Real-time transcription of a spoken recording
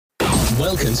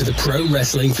Welcome to the Pro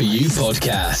Wrestling For You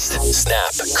podcast.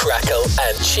 Snap, crackle,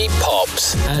 and cheap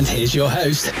pops. And here's your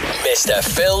host, Mr.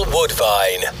 Phil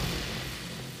Woodvine.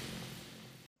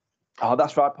 Oh,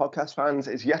 that's right, podcast fans.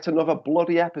 It's yet another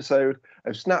bloody episode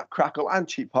of Snap, Crackle, and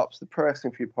Cheap Pops, the Pro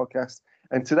Wrestling For You podcast.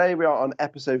 And today we are on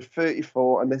episode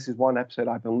 34, and this is one episode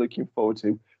I've been looking forward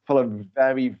to for a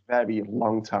very, very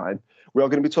long time. We are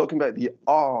going to be talking about the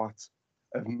art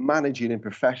of managing in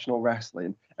professional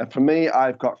wrestling. And for me,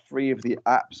 I've got three of the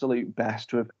absolute best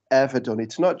to have ever done it.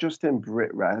 It's not just in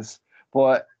Brit Res,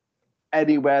 but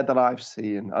anywhere that I've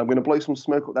seen. I'm going to blow some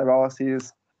smoke up their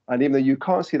arses. And even though you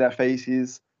can't see their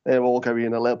faces, they're all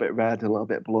going a little bit red and a little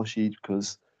bit blushy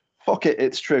because, fuck it,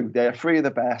 it's true. They're three of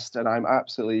the best. And I'm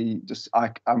absolutely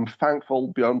I'm thankful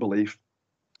beyond belief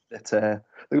that they're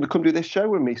going to come do this show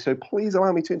with me. So please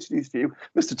allow me to introduce to you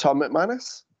Mr. Tom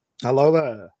McManus. Hello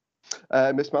there.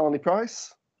 Miss Melanie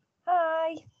Price.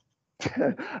 Hi.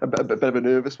 a bit of a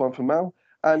nervous one from Mel.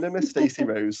 And Miss Stacey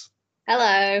Rose.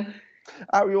 Hello.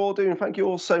 How are you all doing? Thank you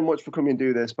all so much for coming and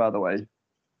do this, by the way.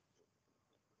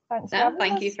 Thanks.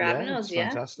 Thank you for having us. Yeah.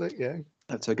 Fantastic. Yeah.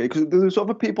 That's okay. Because there's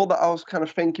other people that I was kind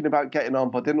of thinking about getting on,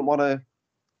 but I didn't want to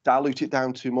dilute it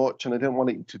down too much, and I didn't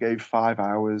want it to go 5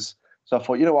 hours. So I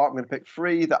thought, you know what, I'm going to pick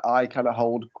three that I kind of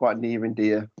hold quite near and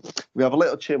dear. We have a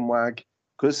little chin wag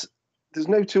because there's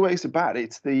no two ways about it.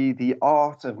 It's the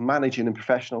art of managing in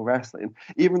professional wrestling.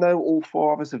 Even though all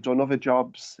four of us have done other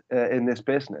jobs in this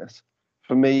business,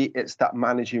 for me, it's that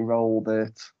managing role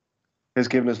that has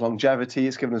given us longevity.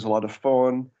 It's given us a lot of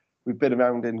fun. We've been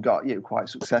around and got quite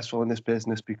successful in this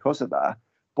business because of that.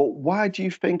 But why do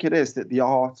you think it is that the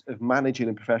art of managing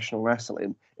in professional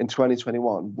wrestling in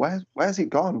 2021, where's it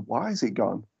gone? Why is it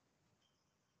gone?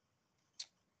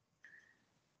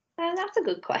 That's a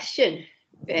good question,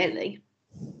 really.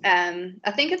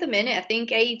 I think at the minute,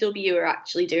 AEW are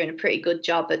actually doing a pretty good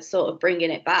job at sort of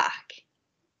bringing it back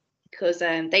because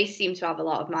they seem to have a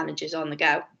lot of managers on the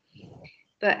go.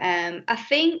 But I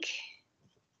think,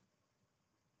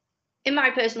 in my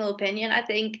personal opinion, I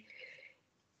think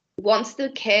once the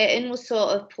curtain was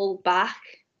sort of pulled back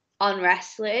on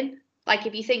wrestling, like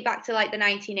if you think back to like the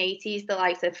 1980s, the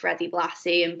likes of Freddie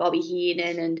Blassie and Bobby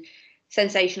Heenan and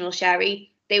Sensational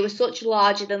Sherry, they were such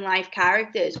larger than life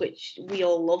characters, which we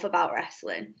all love about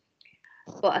wrestling.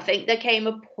 But I think there came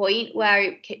a point where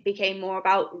it became more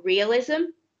about realism.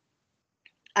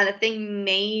 And I think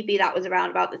maybe that was around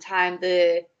about the time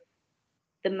the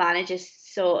managers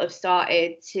sort of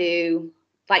started to,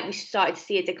 like, we started to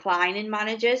see a decline in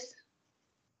managers.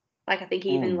 Like, I think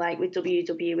even like with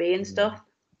WWE and stuff.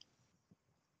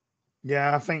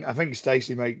 Yeah, I think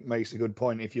Stacey makes a good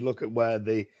point. If you look at where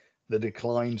the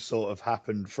decline sort of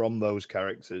happened from those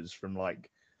characters from like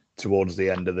towards the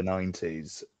end of the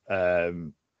 90s,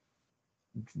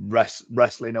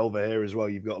 wrestling over here as well,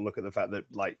 you've got to look at the fact that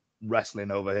like wrestling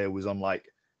over here was on like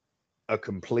a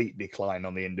complete decline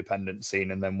on the independent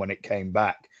scene, and then when it came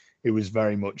back, it was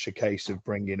very much a case of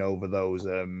bringing over those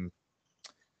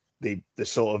the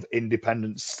sort of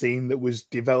independent scene that was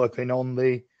developing on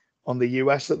the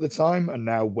US at the time. And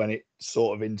now when it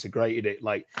sort of integrated it,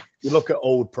 like you look at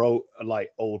old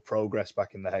Progress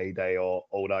back in the heyday or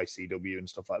old ICW and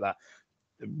stuff like that.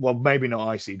 Well, maybe not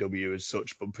ICW as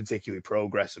such, but particularly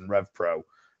Progress and Rev Pro,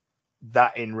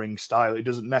 that in-ring style, it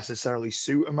doesn't necessarily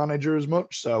suit a manager as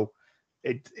much. So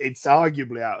it's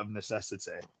arguably out of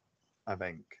necessity, I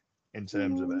think, in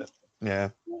terms of it. Yeah.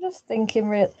 I'm just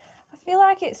thinking, I feel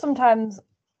like it sometimes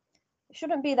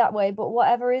shouldn't be that way, but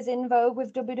whatever is in vogue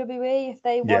with WWE, if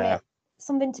they want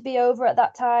something to be over at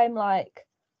that time, like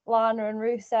Lana and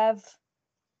Rusev,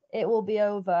 it will be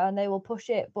over and they will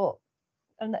push it.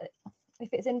 And if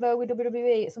it's in vogue with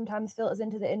WWE, it sometimes filters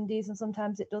into the indies and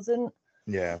sometimes it doesn't.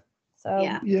 Yeah. So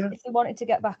if they wanted to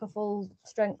get back a full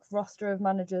strength roster of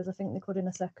managers, I think they could in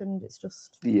a second. It's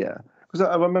just because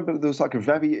I remember there was like a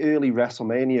very early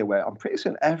WrestleMania where I'm pretty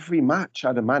certain every match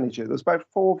had a manager. There was about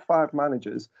 4 or 5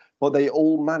 managers, but they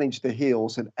all managed the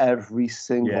heels in every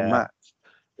single match.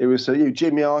 It was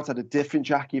Jimmy Hart had a different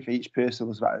jacket for each person.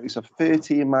 It was a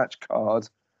 13 match card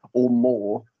or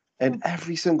more, and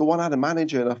every single one had a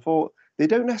manager. And I thought they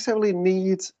don't necessarily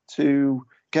need to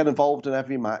get involved in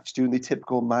every match doing the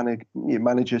typical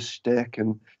manager shtick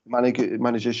and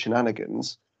manager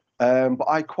shenanigans. But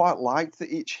I quite liked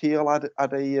that each heel had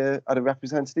a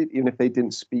representative, even if they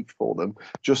didn't speak for them.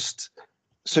 Just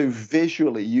so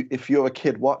visually, if you're a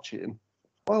kid watching,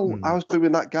 well, I was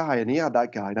booing that guy and he had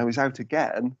that guy. Now he's out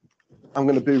again. I'm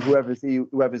going to boo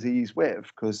whoever's he's with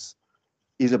because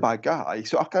he's a bad guy.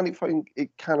 So I kind of think it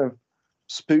kind of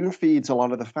spoon feeds a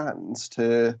lot of the fans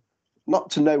to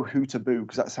not to know who to boo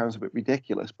because that sounds a bit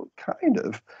ridiculous, but kind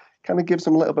of kind of gives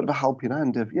them a little bit of a helping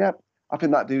hand of, yep, I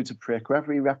think that dude's a prick.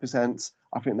 Whoever he represents,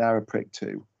 I think they're a prick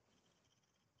too.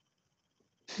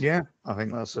 Yeah, I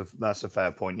think that's a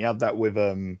fair point. You had that with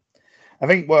I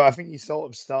think you're sort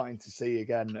of starting to see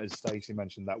again, as Stacey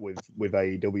mentioned, that with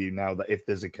AEW now, that if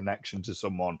there's a connection to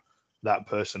someone, that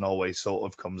person always sort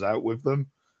of comes out with them.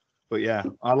 But yeah,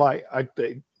 I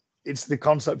think it's the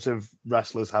concept of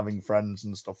wrestlers having friends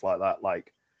and stuff like that.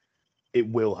 Like, it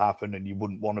will happen, and you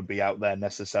wouldn't want to be out there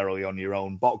necessarily on your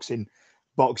own. Boxing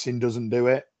doesn't do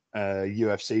it.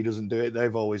 UFC doesn't do it.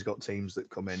 They've always got teams that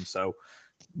come in. So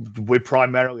we're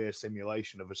primarily a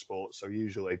simulation of a sport. So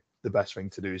usually the best thing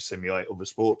to do is simulate other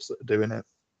sports that are doing it.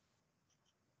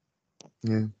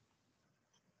 Yeah.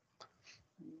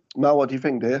 Mel, what do you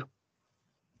think, dear?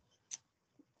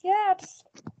 Yeah,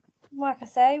 like I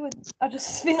say, I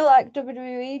just feel like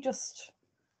WWE just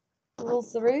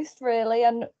rules the roost, really,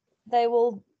 and they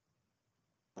will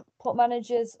put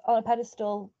managers on a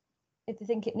pedestal if they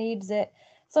think it needs it.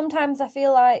 Sometimes I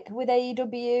feel like with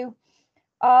AEW,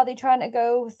 are they trying to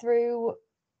go through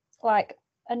like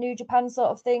a New Japan sort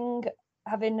of thing,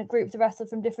 having a group of wrestlers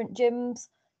from different gyms?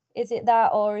 Is it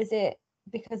that, or is it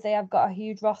because they have got a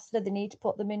huge roster, they need to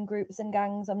put them in groups and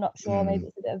gangs? I'm not sure. Maybe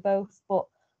it's a bit of both, but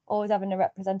always having a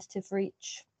representative for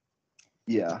each.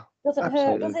 Yeah. Doesn't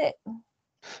absolutely. hurt, does it?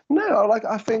 No,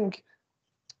 I think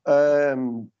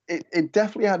it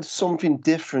definitely had something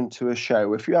different to a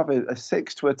show. If you have a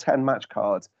 6 to a 10 match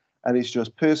card and it's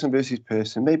just person versus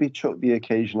person, maybe chuck the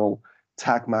occasional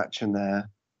tag match in there.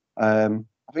 I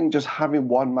think just having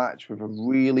one match with a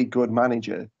really good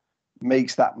manager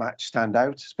makes that match stand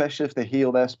out, especially if the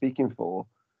heel they're speaking for,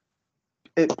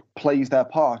 it plays their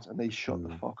part and they shut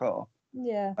the fuck up.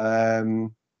 Yeah.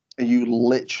 And you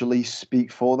literally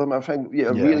speak for them. I think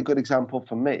a really good example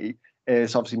for me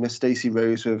is obviously Miss Stacey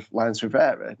Rose with Lance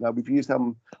Rivera. Now, we've used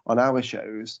them on our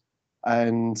shows,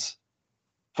 and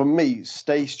for me,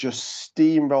 Stace just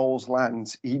steamrolls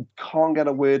Lance. He can't get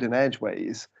a word in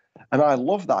edgeways. And I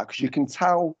love that because you can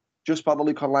tell just by the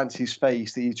look on Lance's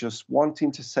face that he's just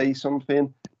wanting to say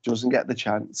something, doesn't get the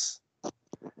chance.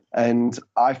 And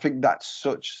I think that's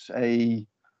such a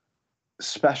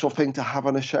special thing to have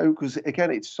on a show because,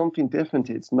 again, it's something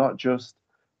different. It's not just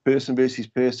person versus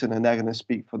person and they're going to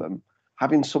speak for them.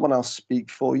 Having someone else speak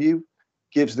for you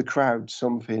gives the crowd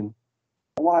something.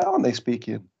 Why aren't they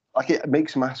speaking? Like, it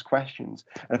makes them ask questions.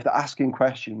 And if they're asking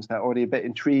questions, they're already a bit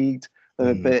intrigued.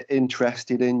 They're a bit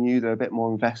interested in you. They're a bit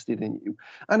more invested in you.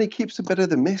 And it keeps a bit of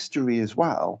the mystery as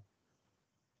well.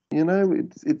 You know,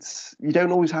 it's you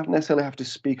don't always necessarily have to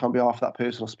speak on behalf of that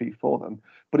person or speak for them,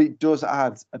 but it does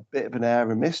add a bit of an air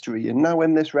of mystery. And now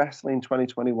in this wrestling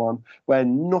 2021, where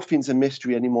nothing's a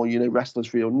mystery anymore, you know,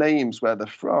 wrestlers' real names, where they're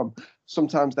from,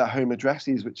 sometimes their home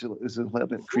addresses, which is a little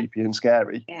bit creepy and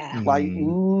scary. Yeah. Like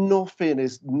nothing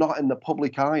is not in the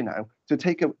public eye now. To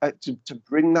take to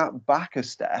bring that back a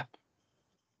step,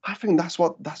 I think that's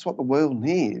what the world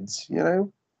needs. You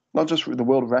know, not just the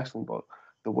world of wrestling, but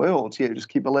the world, just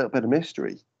keep a little bit of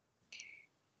mystery.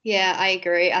 Yeah, I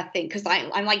agree. I think because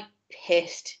I'm like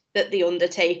pissed that the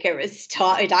Undertaker has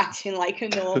started acting like a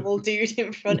normal dude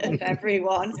in front of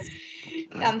everyone.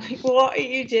 I'm like, what are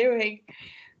you doing?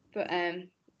 But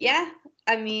yeah,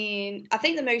 I mean, I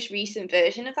think the most recent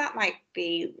version of that might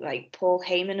be like Paul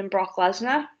Heyman and Brock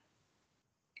Lesnar.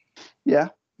 Yeah.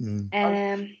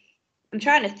 I'm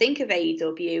trying to think of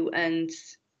AEW and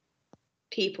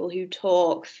people who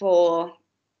talk for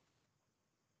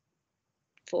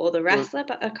the wrestler,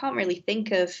 but I can't really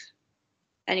think of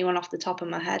anyone off the top of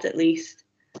my head, at least.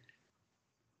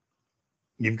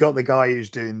 You've got the guy who's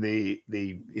doing the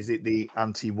is it the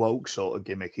anti-woke sort of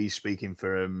gimmick? He's speaking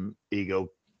for Ego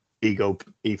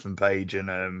Ethan Page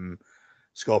and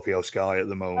Scorpio Sky at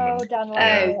the moment. Oh, Dan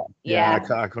Lambert. Yeah.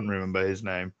 I couldn't remember his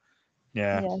name.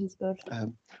 Yeah, he's good.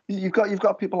 You've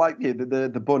got people like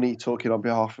the bunny talking on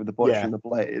behalf of the Butcher and the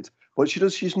Blade, but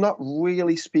she's not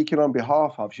really speaking on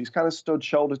behalf of. She's kind of stood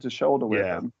shoulder to shoulder with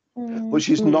them, but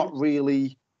she's not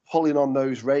really pulling on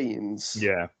those reins.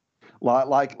 Yeah,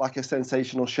 like a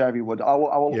sensational Sherry would. I will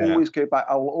always go back.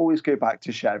 I will always go back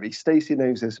to Sherry. Stacey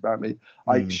knows this about me.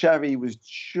 Like Sherry was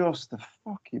just the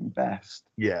fucking best.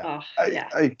 Yeah,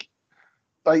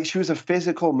 like she was a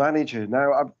physical manager.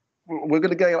 Now we're going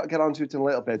to get onto it in a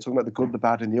little bit, talking about the good, the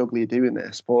bad, and the ugly of doing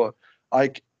this. But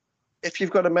like, if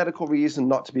you've got a medical reason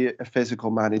not to be a physical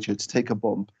manager, to take a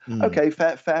bump, okay,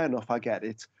 fair enough, I get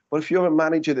it. But if you're a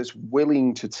manager that's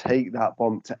willing to take that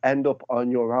bump to end up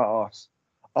on your arse,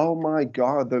 oh my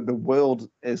God, the world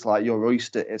is like your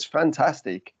oyster. It's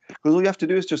fantastic. Because all you have to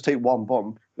do is just take one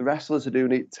bump. The wrestlers are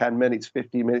doing it 10 minutes,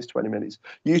 15 minutes, 20 minutes.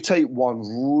 You take one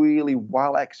really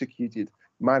well executed,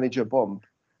 manager bump,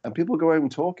 and people go home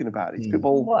talking about it.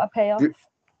 People, what a payoff!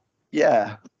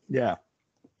 Yeah.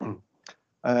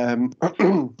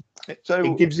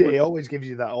 So it always gives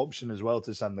you that option as well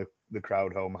to send the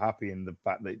crowd home happy, in the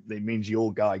fact that it means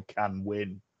your guy can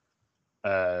win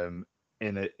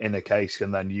in a case,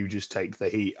 and then you just take the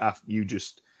heat after you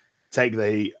just take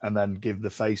the heat and then give the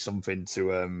face something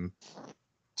to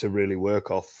really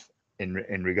work off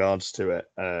in regards to it,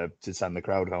 to send the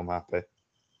crowd home happy.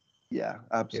 Yeah,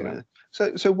 absolutely.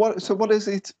 Yeah. So what is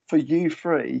it for you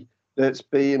three that's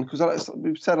been, because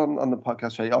we've said on the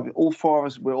podcast, right, all four of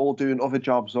us, we're all doing other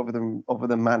jobs other than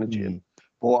managing,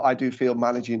 but I do feel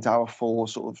managing is our four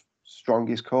sort of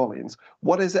strongest callings.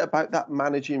 What is it about that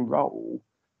managing role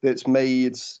that's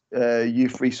made you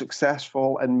three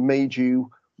successful and made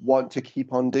you want to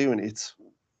keep on doing it?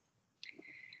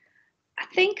 I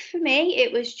think for me,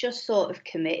 it was just sort of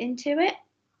committing to it.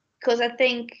 Because I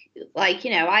think, like,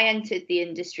 you know, I entered the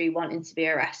industry wanting to be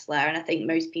a wrestler, and I think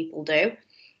most people do.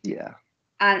 Yeah.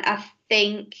 And I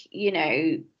think, you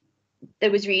know,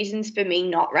 there was reasons for me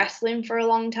not wrestling for a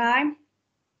long time.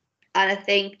 And I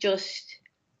think just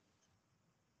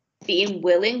being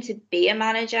willing to be a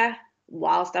manager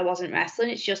whilst I wasn't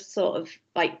wrestling, it's just sort of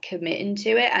like committing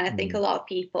to it. And I think a lot of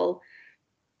people,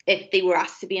 if they were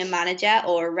asked to be a manager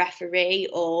or a referee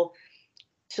or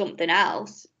something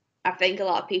else, I think a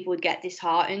lot of people would get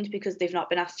disheartened because they've not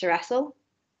been asked to wrestle.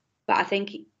 But I think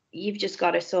you've just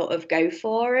got to sort of go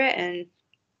for it and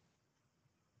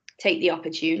take the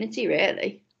opportunity,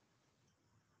 really.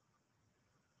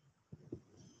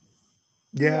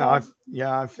 I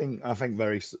think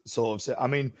very sort of. I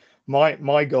mean,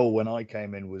 my goal when I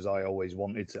came in was I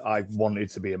wanted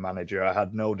to be a manager. I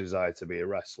had no desire to be a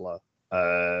wrestler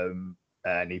at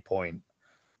any point.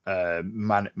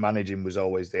 Managing was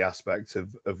always the aspect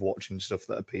of watching stuff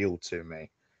that appealed to me.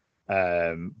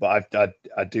 But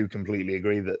I do completely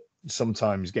agree that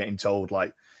sometimes getting told,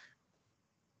 like,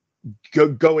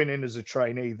 going in as a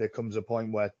trainee, there comes a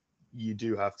point where you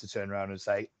do have to turn around and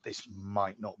say, this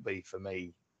might not be for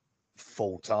me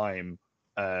full time.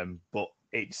 But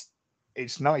it's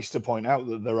nice to point out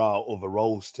that there are other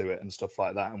roles to it and stuff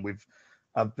like that. And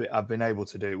I've been able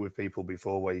to do it with people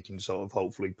before, where you can sort of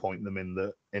hopefully point them in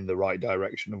the right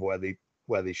direction of where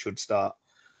they should start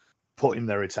putting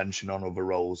their attention on other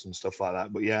roles and stuff like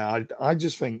that. But yeah, I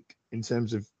just think in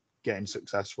terms of getting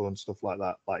successful and stuff like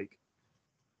that, like,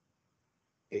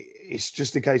 it's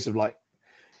just a case of, like,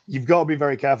 you've got to be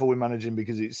very careful with managing,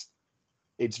 because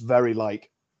it's very,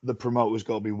 like, the promoter's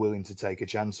got to be willing to take a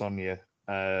chance on you,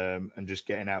 and just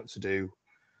getting out to do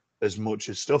as much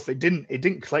as stuff. It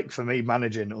didn't click for me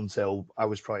managing until I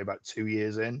was probably about 2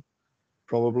 years in,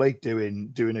 probably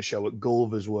doing a show at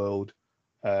Gulliver's World,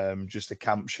 just a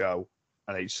camp show,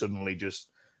 and it suddenly just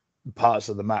parts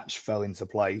of the match fell into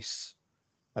place,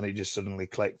 and it just suddenly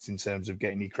clicked in terms of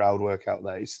getting your crowd work out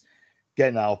there. It's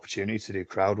getting that opportunity to do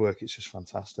crowd work. It's just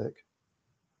fantastic.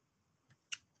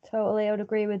 Totally, I would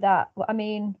agree with that. I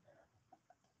mean,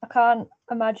 I can't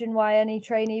imagine why any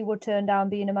trainee would turn down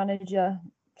being a manager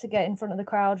to get in front of the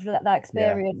crowd, let that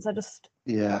experience.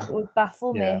 It would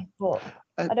baffle me. But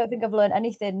I don't think I've learned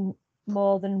anything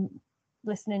more than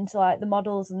listening to, like, the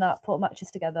models and that put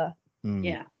matches together.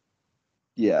 Yeah.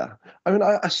 I mean,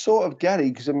 I sort of get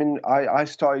it, because I mean, I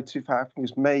started it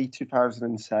was May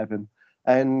 2007,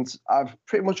 and I've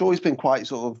pretty much always been quite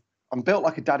sort of, I'm built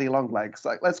like a daddy long legs,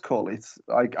 like, let's call it.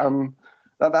 Like,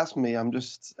 that's me. I'm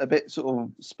just a bit sort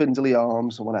of spindly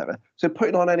arms or whatever. So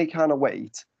putting on any kind of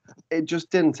weight, it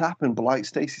just didn't happen. But like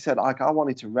Stacey said, like, I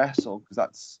wanted to wrestle,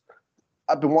 because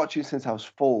I've been watching since I was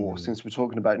 4, since we're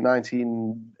talking about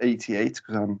 1988,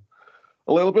 because I'm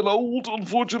a little bit old,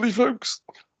 unfortunately, folks.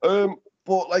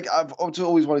 But like, I've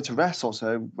always wanted to wrestle,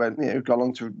 so went, got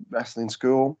along to wrestling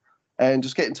school, and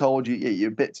just getting told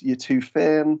you're too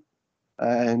thin,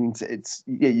 and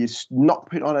you're not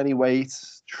putting on any weight,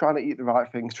 trying to eat the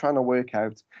right things, trying to work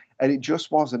out, and it just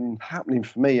wasn't happening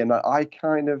for me. And I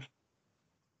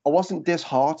wasn't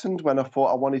disheartened when I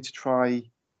thought I wanted to try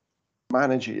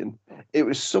managing. It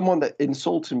was someone that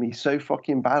insulted me so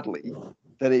fucking badly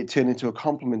that it turned into a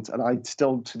compliment, and I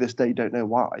still to this day don't know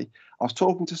why. I was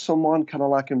talking to someone kind of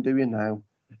like I'm doing now,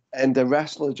 and the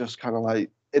wrestler just kind of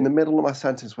like in the middle of my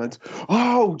sentence went,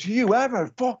 "Oh, do you ever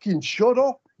fucking shut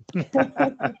up?"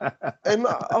 And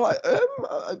I'm like,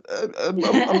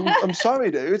 I'm sorry,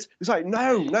 dude. He's like,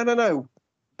 no,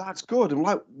 that's good. I'm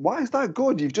like, why is that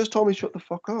good? You've just told me shut the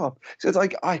fuck up. So it's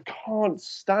like, I can't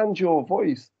stand your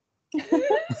voice.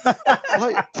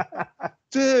 Like,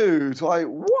 dude, like,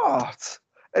 what?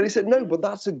 And he said, no, but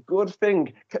that's a good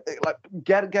thing. Like,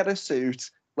 get a suit,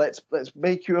 let's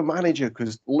make you a manager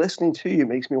because listening to you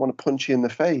makes me want to punch you in the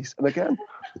face. And again,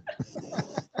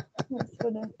 That's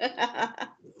funny.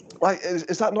 like,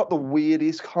 is that not the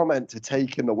weirdest comment to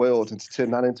take in the world and to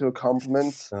turn that into a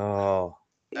compliment? Oh,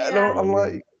 And I'm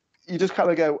like, you just kind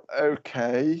of go,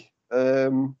 okay.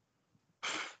 So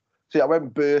yeah, I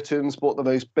went Burton's, bought the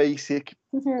most basic,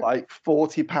 like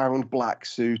 £40 black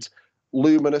suit,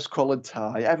 luminous coloured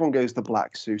tie. Everyone goes the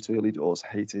black suit early doors,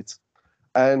 hate it.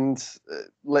 And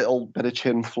little bit of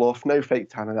chin fluff, no fake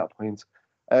tan at that point.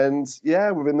 And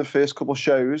yeah, within the first couple of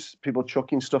shows, people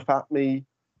chucking stuff at me,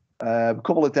 a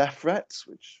couple of death threats,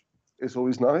 which is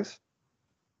always nice.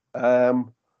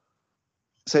 People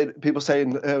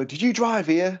saying, did you drive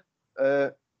here?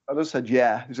 I just said,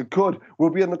 yeah. He said, good, we'll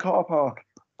be in the car park.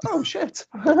 Oh, shit.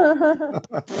 What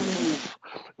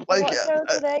show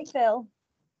today, Phil?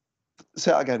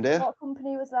 Say that again, dear. What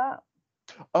company was that?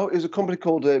 Oh, it was a company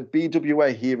called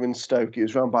BWA here in Stoke. It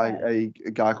was run by a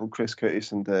guy called Chris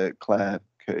Curtis and Claire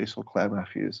Curtis or Claire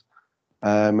Matthews.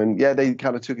 And yeah, they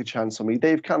kind of took a chance on me.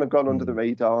 They've kind of gone under the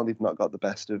radar. They've not got the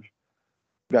best of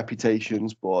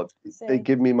reputations, but they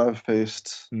give me my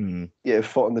first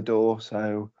foot in the door.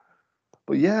 So,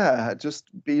 but yeah, just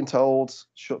being told,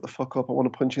 shut the fuck up, I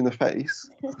want to punch you in the face.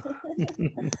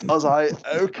 I was like,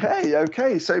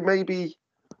 okay. So maybe,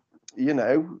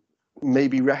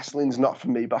 maybe wrestling's not for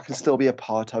me, but I can still be a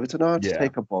part of it. And I just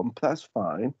take a bump. That's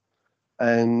fine.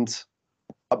 And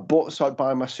I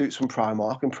buy my suits from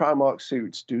Primark, and Primark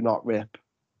suits do not rip.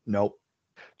 Nope.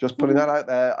 Just putting that out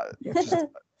there.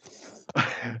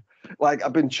 Like,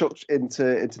 I've been chucked into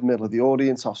the middle of the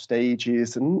audience, off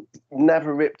stages, and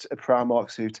never ripped a Primark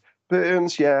suit.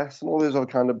 Burton's, yes, and all those other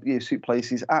kind of suit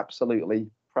places, absolutely.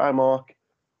 Primark,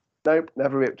 nope,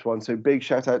 never ripped one. So big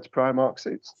shout out to Primark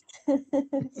suits.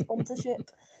 Sponsorship.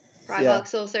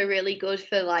 Primark's also really good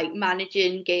for like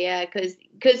managing gear because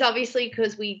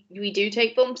we do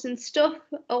take bumps and stuff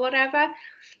or whatever.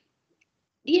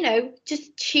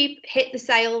 Just cheap, hit the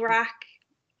sale rack.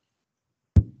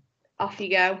 Off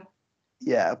you go.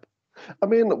 Yeah. I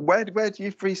mean, where do you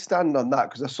three stand on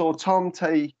that? Because I saw Tom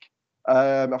take,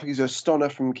 I think he's a stunner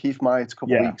from Keith Myers a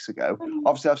couple of weeks ago.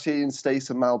 Obviously, I've seen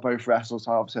Stace and Mal both wrestle,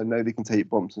 so obviously I know they can take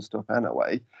bumps and stuff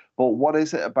anyway. But what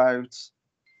is it about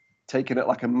taking it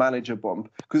like a manager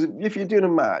bump? Because if you're doing a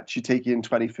match, you're taking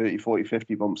 20, 30, 40,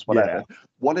 50 bumps, whatever. Yeah.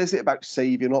 What is it about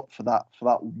saving up for that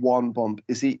one bump?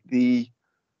 Is it the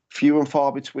few and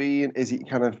far between? Is it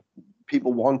kind of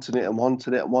people wanting it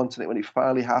when it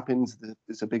finally happens,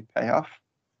 there's a big payoff?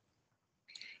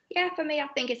 Yeah, for me, I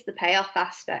think it's the payoff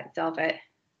aspect of it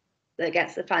that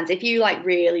gets the fans. If you like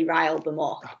really rile them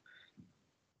up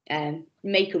and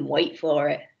make them wait for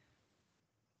it.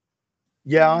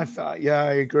 Yeah,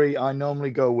 I agree. I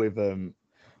normally go with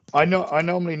I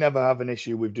normally never have an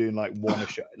issue with doing like one a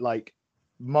show. Like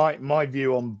my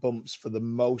view on bumps for the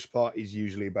most part is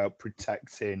usually about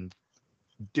protecting,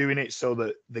 doing it so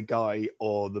that the guy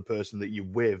or the person that you're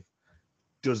with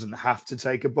doesn't have to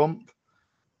take a bump.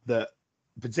 That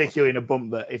particularly in a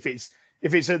bump that if it's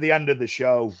at the end of the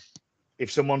show,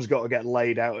 if someone's got to get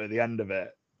laid out at the end of it,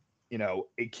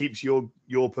 it keeps your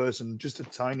person just a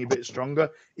tiny bit stronger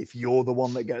if you're the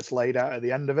one that gets laid out at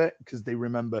the end of it, because they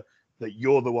remember that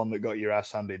you're the one that got your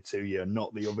ass handed to you,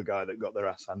 not the other guy that got their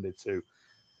ass handed to.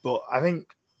 But I think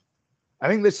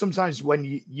there's sometimes when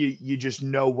you just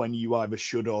know when you either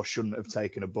should or shouldn't have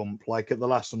taken a bump, like at the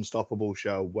last Unstoppable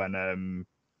show when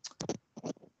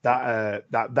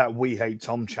that We Hate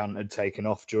Tom chant had taken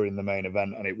off during the main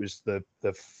event, and it was the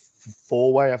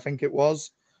four-way, I think it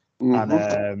was,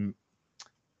 and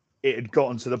it had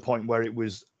gotten to the point where it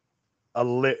was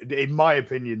in my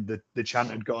opinion, the chant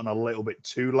had gotten a little bit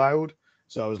too loud.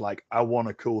 So I was like, I want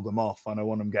to cool them off, and I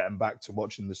want them getting back to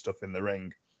watching the stuff in the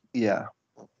ring. Yeah.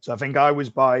 So I think I was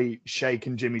by Shake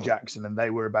and Jimmy Jackson, and they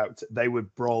were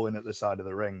brawling at the side of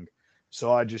the ring.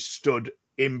 So I just stood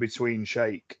in between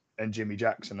Shake and Jimmy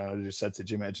Jackson, and I just said to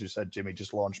Jimmy, Jimmy,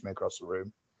 just launch me across the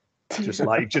room. Just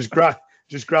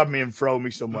grab me and throw me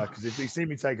somewhere, because if they see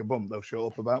me take a bump, they'll shut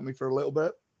up about me for a little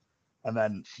bit. And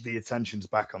then the attention's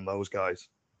back on those guys.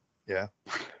 Yeah.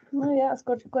 Oh yeah, it's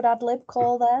good ad lib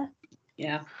call there.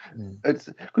 Yeah. It's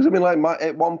because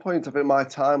at one point I think my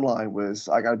timeline was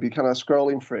like I'd be kind of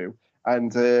scrolling through,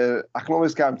 and I can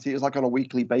always guarantee it was like on a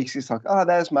weekly basis, like,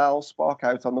 there's Mal spark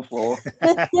out on the floor.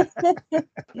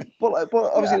 but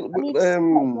obviously,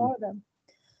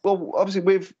 well,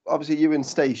 obviously you and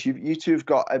Stace, you two have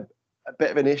got a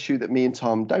bit of an issue that me and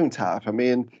Tom don't have. I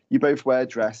mean, you both wear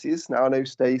dresses. Now I know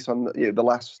Stace on the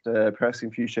last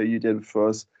Pressing Few show you did for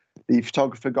us, the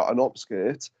photographer got an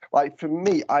upskirt. Like for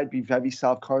me, I'd be very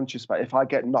self-conscious about if I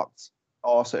get knocked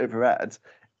arse over head,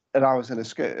 and I was in a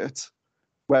skirt,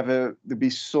 whether there'd be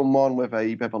someone with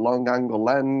a bit of a long angle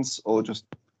lens or just,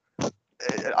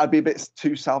 I'd be a bit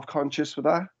too self-conscious for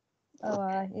that.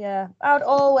 Oh, yeah. I would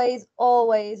always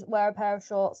wear a pair of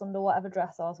shorts under whatever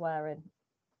dress I was wearing.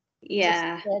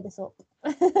 Yeah. Just clear this up.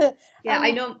 Yeah,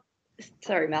 I know.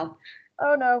 Sorry, Mel.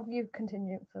 Oh no, you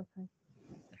continue. It's okay.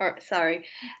 Sorry,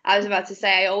 I was about to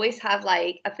say I always have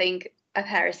like I think a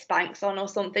pair of Spanx on or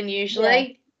something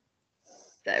usually.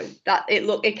 Yeah. So that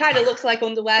it kind of looks like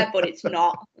underwear, but it's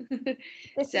not.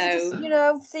 This so is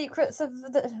just, secrets of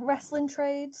the wrestling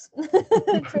trades.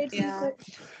 Trade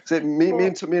secrets. So me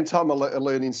and Tom are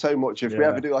learning so much. If we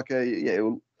ever do like a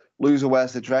loser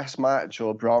wears the dress match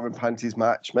or bra and panties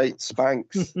match, mate,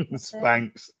 Spanx.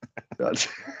 Spanx.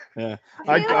 Yeah.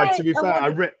 To be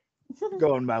fair,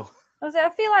 go on, Mel. I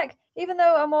feel like even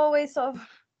though I'm always sort of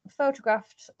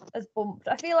photographed as bumped,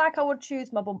 I feel like I would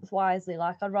choose my bumps wisely.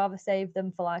 Like I'd rather save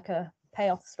them for like a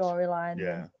payoff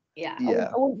storyline. Yeah.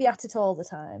 I wouldn't be at it all the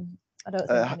time. I don't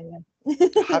think anyway.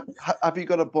 Have you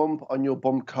got a bump on your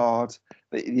bump card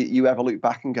that you ever look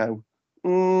back and go,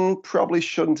 probably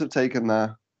shouldn't have taken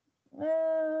that?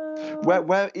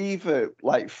 Where either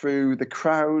like through the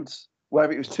crowds,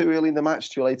 whether it was too early in the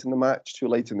match, too late in the match, too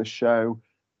late in the show,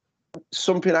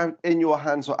 something out in your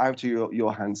hands or out of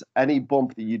your hands, any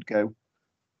bump that you'd go,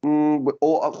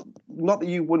 or not that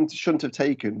you shouldn't have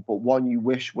taken, but one you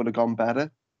wish would have gone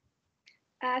better?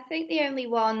 I think the only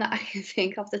one that I can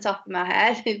think off the top of my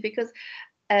head is because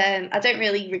I don't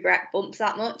really regret bumps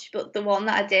that much, but the one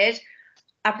that I did,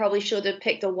 I probably should have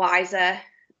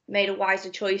made a wiser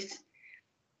choice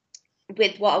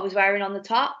with what I was wearing on the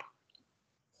top.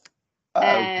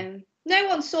 No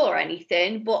one saw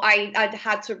anything, but I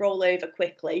had to roll over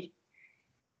quickly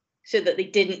so that they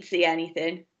didn't see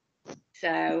anything.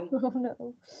 So,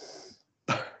 oh,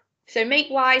 no. So make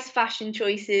wise fashion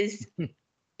choices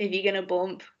if you're gonna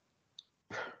bump,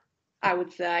 I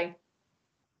would say.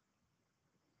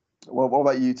 Well, what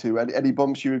about you two? Any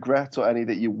bumps you regret or any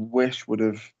that you wish would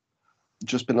have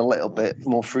just been a little bit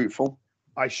more fruitful?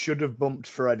 I should have bumped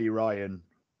for Eddie Ryan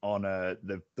on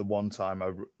the one time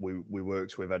we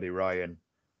worked with Eddie Ryan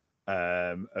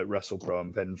at WrestlePro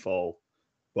and Pinfall,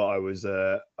 but I was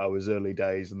early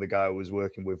days and the guy I was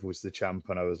working with was the champ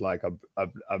and I was like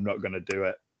I'm not gonna do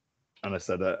it, and I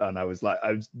said and I was like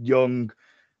I was young,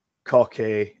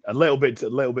 cocky, a little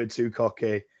bit too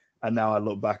cocky, and now I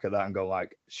look back at that and go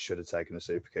like should have taken a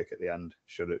super kick at the end,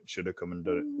 should have come and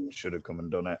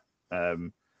done it.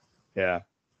 Yeah,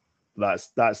 that's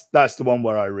the one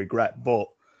where I regret, but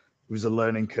it was a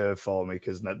learning curve for me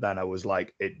because then I was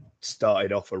like, it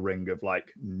started off a ring of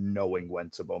like knowing when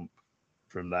to bump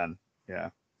from then. Yeah.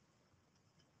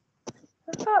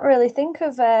 I can't really think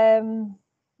of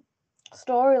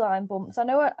storyline bumps. I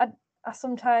know I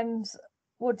sometimes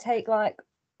would take like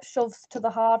shoves to the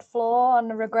hard floor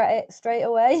and regret it straight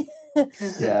away.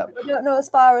 Yeah. I don't know as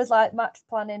far as like match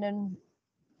planning and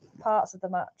parts of the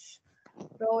match. I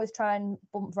always try and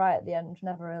bump right at the end,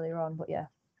 never earlier on. But yeah,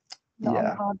 not on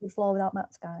the hardwood floor without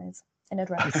mats, guys. In a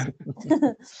dress.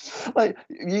 Like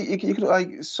you can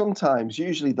like sometimes,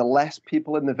 usually the less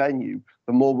people in the venue,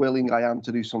 the more willing I am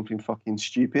to do something fucking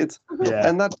stupid. Yeah.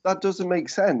 And that doesn't make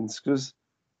sense because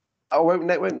I won't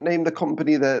name the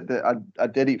company that I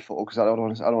did it for because I don't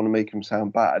want to make them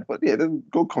sound bad. But yeah, they're a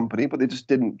good company, but they just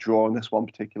didn't draw on this one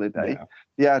particular day.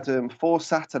 Yeah. They had 4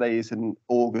 Saturdays in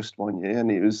August one year,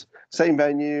 and it was same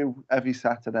venue every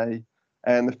Saturday.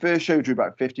 And the first show drew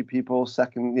about 50 people.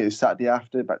 Second, Saturday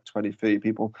after, about 20, 30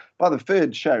 people. By the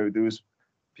third show, there was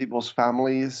people's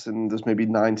families, and there's maybe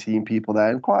 19 people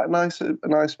there, and quite a nice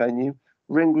venue.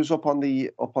 Ring was up on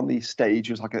the stage.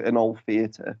 It was like an old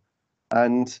theatre,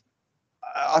 and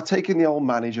I've taken the old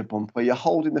manager bump where you're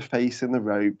holding the face in the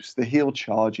ropes, the heel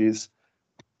charges,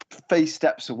 face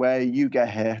steps away, you get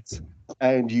hit,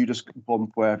 and you just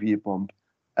bump wherever you bump.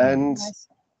 And Nice.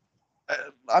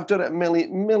 I've done it a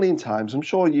million times. I'm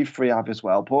sure you three have as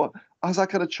well. But as I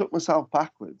kind of chucked myself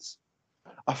backwards,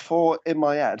 I thought in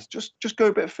my head, just go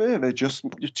a bit further, just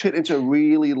turn it into a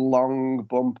really long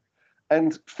bump.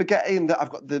 And forgetting that I've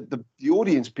got the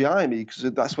audience behind me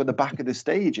because that's where the back of the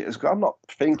stage is. I'm not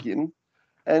thinking.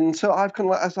 And so I've kind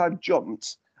of, as I've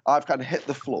jumped, I've kind of hit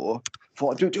the floor.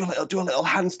 Thought, do a little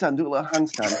handstand, done a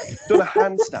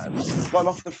handstand, gone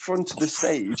off the front of the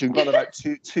stage and gone about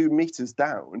two meters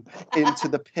down into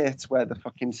the pit where the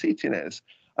fucking seating is.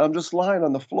 And I'm just lying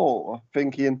on the floor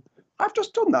thinking, I've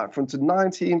just done that in front of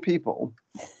 19 people.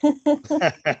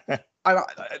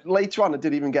 Later on, I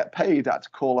didn't even get paid. I had to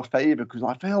call a favour because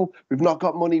I feel we've not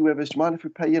got money with us. Do you mind if we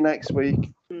pay you next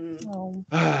week? Oh.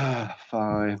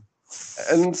 Fine.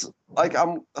 And like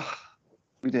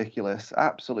ridiculous.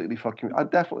 Absolutely fucking. I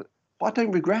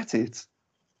don't regret it.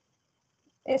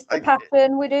 It's the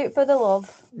passion. We do it for the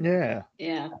love. Yeah.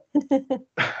 Yeah.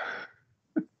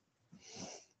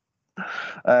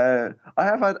 I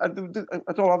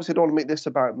obviously don't want to make this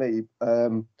about me.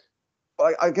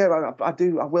 But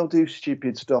I will do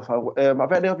stupid stuff.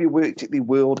 Have any of you worked at the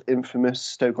world infamous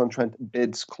Stoke-on-Trent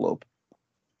Bids Club?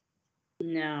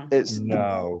 No. It's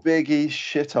the biggest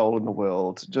shithole in the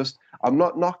world. I'm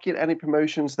not knocking any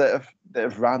promotions that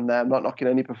have ran there. I'm not knocking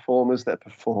any performers that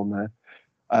perform there.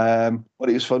 But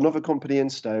it was for another company in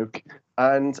Stoke,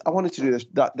 and I wanted to do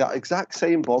that exact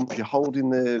same bump. You're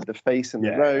holding the face in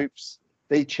the ropes.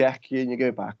 They check you and you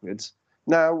go backwards.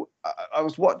 Now, I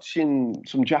was watching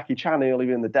some Jackie Chan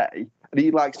earlier in the day, and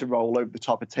he likes to roll over the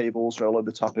top of tables, roll over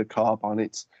the top of car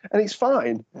bonnets, and it's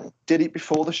fine. Did it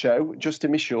before the show, just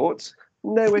in my shorts,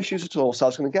 no issues at all. So I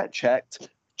was going to get checked,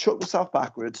 chuck myself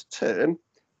backwards, turn,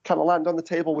 kind of land on the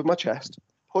table with my chest,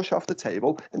 push off the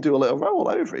table, and do a little roll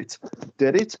over it.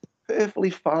 Did it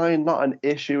perfectly fine, not an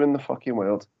issue in the fucking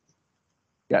world.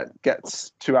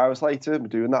 Gets 2 hours later, I'm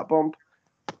doing that bump.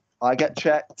 I get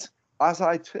checked. As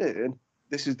I turn,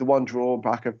 this is the one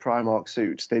drawback of Primark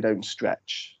suits. They don't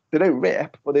stretch. They don't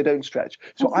rip, but they don't stretch.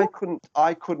 So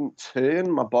I couldn't turn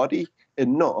my body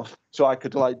enough so I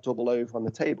could like double over on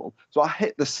the table. So I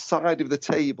hit the side of the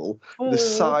table, the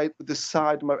side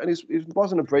of my, and it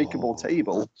wasn't a breakable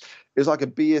table. It was like a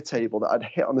beer table that I'd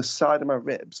hit on the side of my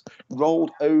ribs,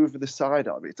 rolled over the side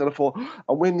of it. And I thought,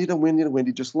 I'm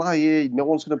winded. Just lie here. No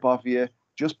one's going to bother you.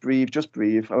 Just breathe.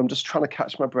 And I'm just trying to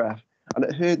catch my breath. And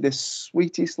I heard this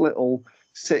sweetest little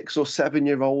 6 or 7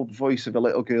 year old voice of a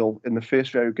little girl in the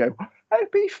first row go,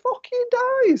 "Hope he fucking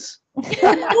dies."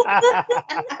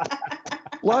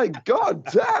 Like, god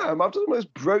damn, I've just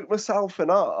almost broke myself in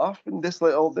half, and this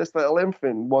little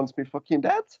infant wants me fucking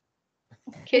dead.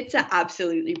 Kids are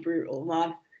absolutely brutal,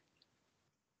 man.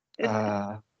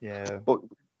 Yeah. But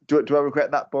do I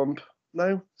regret that bump?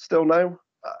 No, still no.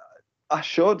 I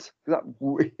should. That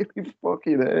really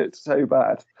fucking hurt so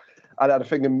bad. I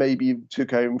think I maybe took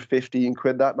home 15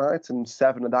 quid that night, and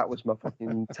 7 of that was my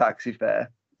fucking taxi fare.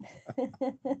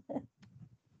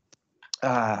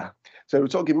 So we're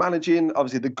talking managing,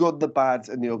 obviously the good, the bad,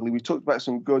 and the ugly. We talked about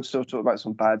some good stuff, talked about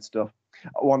some bad stuff.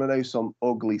 I want to know some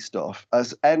ugly stuff.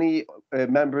 Has any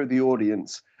member of the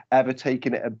audience ever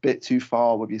taken it a bit too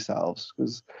far with yourselves?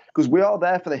 Because we are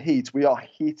there for the heat. We are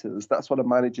heaters. That's what a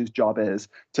manager's job is,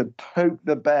 to poke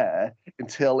the bear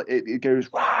until it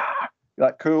goes, Wah! You're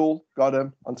like, cool, got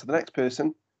him. On to the next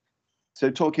person.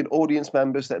 So talking audience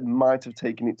members that might have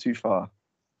taken it too far.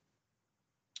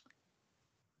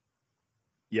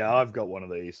 Yeah, I've got one of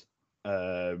these,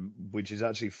 which is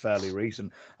actually fairly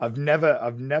recent. I've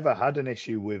never had an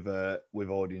issue with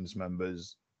audience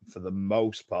members for the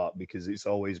most part, because it's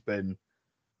always because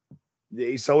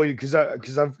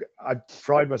I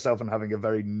pride myself on having a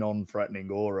very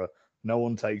non-threatening aura. No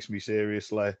one takes me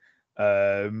seriously.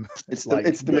 It's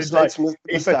the mustache.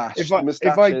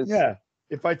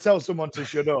 If I tell someone to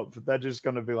shut up, they're just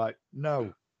going to be like,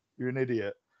 "No, you're an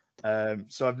idiot."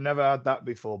 So I've never had that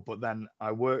before. But then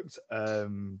I worked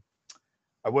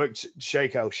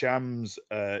Sheikh El Sham's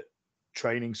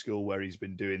training school, where he's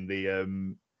been doing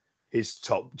the his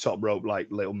top rope,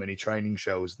 like little mini training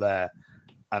shows there.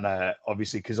 And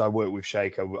obviously, because I work with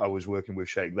Sheikh, I was working with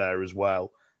Sheikh there as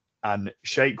well. And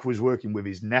Sheikh was working with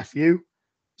his nephew.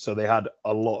 So they had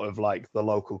a lot of like the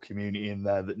local community in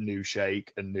there that knew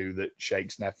Sheikh and knew that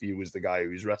Sheikh's nephew was the guy who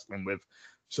he was wrestling with.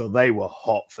 So they were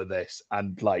hot for this.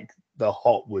 And like the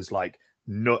hot was like,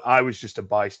 no, I was just a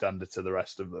bystander to the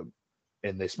rest of them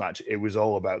in this match. It was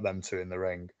all about them two in the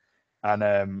ring.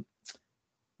 And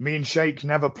me and Sheikh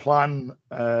never plan.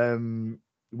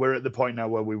 We're at the point now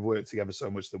where we've worked together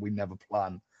so much that we never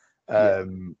plan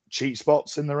cheat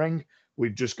spots in the ring.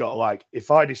 We've just got like, if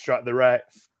I distract the ref,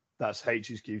 that's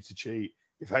H's cue to cheat.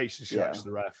 If H distracts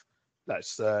the ref,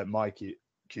 that's my cue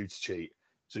to cheat.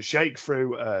 So Sheikh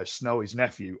threw Snowy's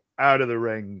nephew out of the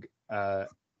ring, and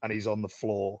he's on the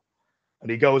floor,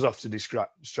 and he goes off to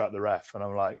distract the ref. And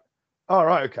I'm like, all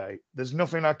right, okay. There's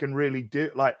nothing I can really do.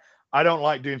 Like, I don't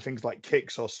like doing things like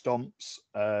kicks or stomps,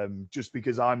 just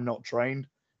because I'm not trained,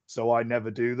 so I never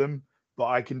do them. But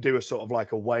I can do a sort of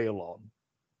like a wail on,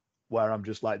 where I'm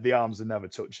just like, the arms are never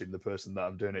touching the person that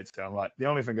I'm doing it to. I'm like, the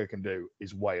only thing I can do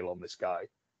is wail on this guy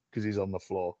because he's on the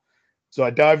floor. So I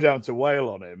dive down to wail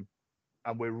on him,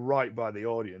 and we're right by the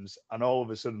audience. And all of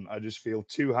a sudden, I just feel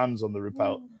 2 hands on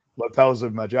the lapels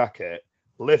of my jacket,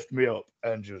 lift me up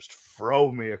and just throw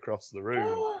me across the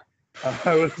room. And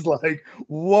I was like,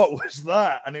 what was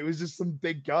that? And it was just some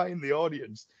big guy in the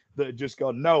audience that had just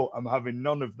gone, no, I'm having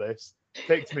none of this.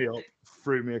 picked me up,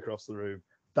 threw me across the room.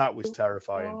 That was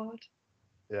terrifying. God.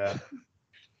 Yeah.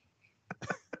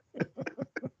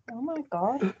 Oh my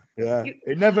God. Yeah.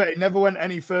 It never went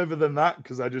any further than that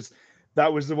because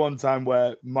that was the one time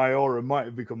where my aura might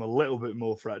have become a little bit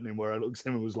more threatening, where I looked at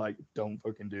him and was like, don't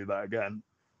fucking do that again.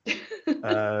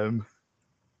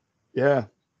 Yeah.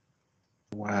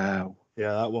 Wow.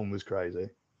 Yeah, that one was crazy.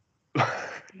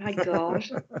 My God.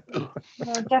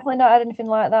 No, definitely not had anything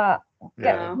like that.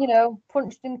 Yeah.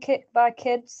 Punched and kicked by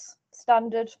kids,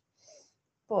 standard.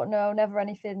 But no, never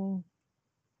anything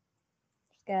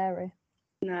scary.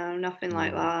 No, nothing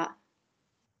like that.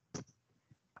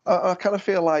 I kind of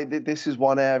feel like this is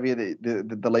one area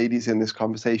that the ladies in this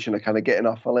conversation are kind of getting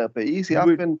off a little bit easy.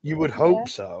 You would hope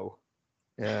so.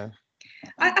 Yeah.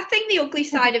 I think the ugly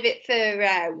side of it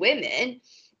for women,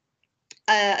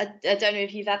 I don't know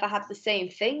if you've ever had the same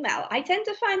thing, Mel. I tend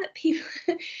to find that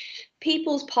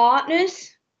people's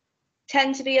partners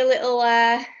tend to be a little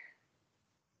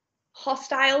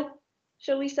hostile,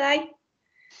 shall we say.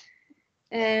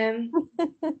 I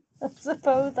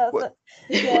suppose that's it.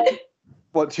 Yeah.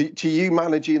 What to you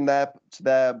managing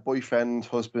their boyfriend,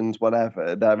 husband,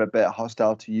 whatever? They're a bit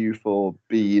hostile to you for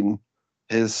being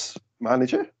his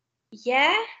manager.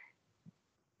 Yeah.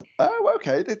 Oh,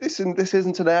 okay. This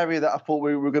isn't an area that I thought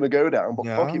we were going to go down, but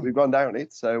fuck it, we've gone down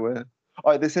it. So, all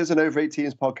right, this is an over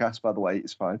 18s podcast, by the way.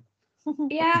 It's fine.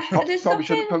 Yeah. Probably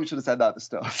should have said that at the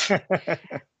start.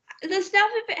 There's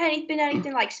never been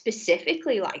anything like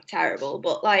specifically like terrible,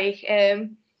 but like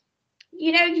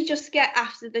you just get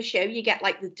after the show, you get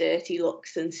like the dirty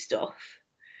looks and stuff.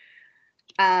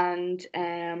 And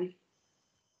I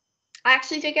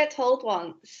actually did get told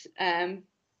once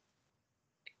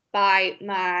by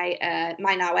my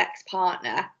now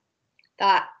ex-partner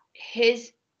that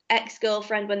his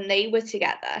ex-girlfriend, when they were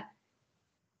together,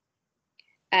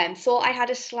 thought I had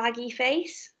a slaggy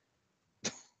face.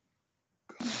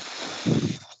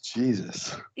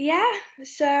 Jesus. Yeah,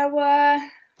 so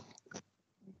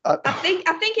I think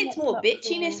it's more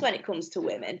bitchiness when it comes to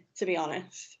women, to be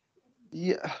honest.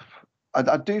 Yeah,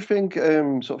 I do think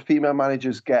sort of female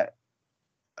managers get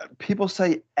people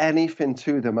say anything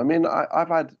to them. I mean, I've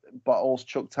had bottles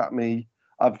chucked at me.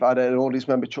 I've had an audience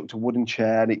member chucked a wooden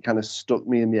chair and it kind of stuck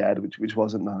me in the head, which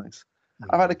wasn't nice.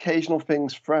 I've had occasional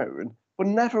things thrown, but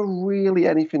never really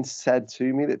anything said to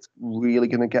me that's really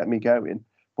going to get me going.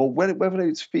 But whether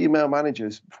it's female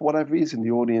managers, for whatever reason,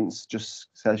 the audience just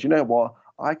says, you know what,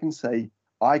 I can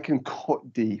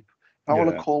cut deep. If I want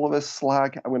to call her a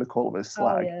slag, I'm going to call her a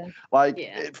slag. Oh,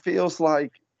 yeah. It feels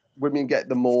like women get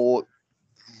the more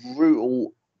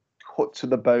brutal, cut to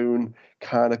the bone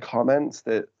kind of comments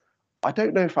that I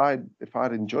don't know if I'd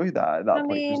enjoy that at that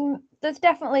point. I mean, there's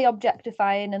definitely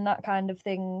objectifying and that kind of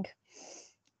thing.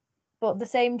 But at the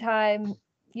same time,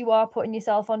 you are putting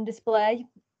yourself on display,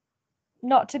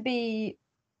 not to be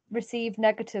received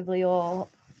negatively or,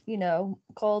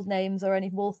 called names or any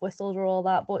wolf whistles or all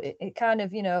that. But it kind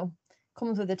of,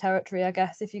 comes with the territory, I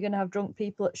guess. If you're going to have drunk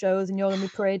people at shows and you're going to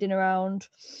be parading around,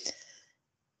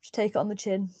 just take it on the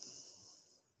chin.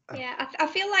 Yeah, I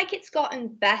feel like it's gotten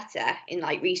better in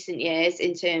like recent years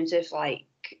in terms of like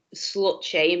slut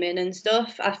shaming and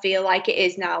stuff. I feel like it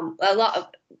is now a lot of,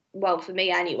 well, for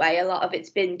me anyway, a lot of it's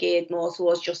been geared more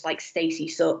towards just like Stacey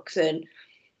sucks and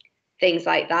things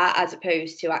like that, as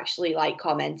opposed to actually like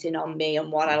commenting on me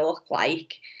and what I look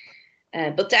like.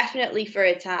 But definitely for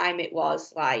a time it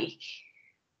was like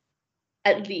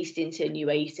at least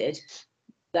insinuated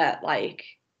that like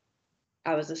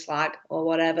I was a slag or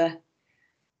whatever.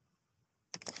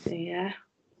 Yeah.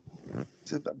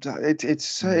 It's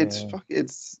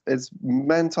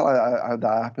mental how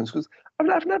that happens, because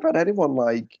I've never had anyone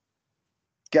like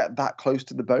get that close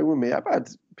to the bone with me. I've had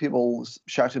people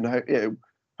shouting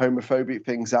homophobic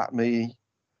things at me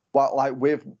while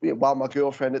my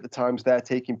girlfriend at the time's there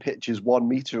taking pictures 1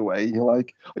 meter away. You're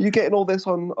like, are you getting all this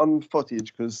on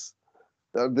footage? Because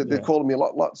they're calling me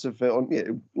lots of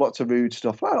rude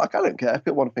stuff. I don't care if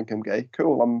people want to think I'm gay.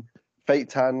 Cool, I'm fake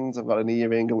tans, I've got an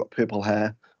earring, I've got purple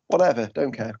hair, whatever,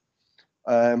 don't care.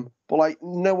 But like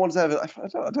no one's ever, I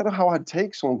don't know how I'd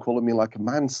take someone calling me like a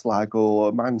man slag or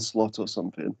a man slut or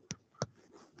something.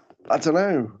 I don't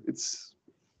know. It's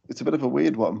a bit of a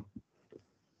weird one.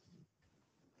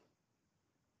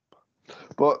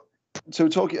 But so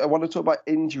I want to talk about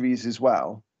injuries as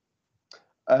well.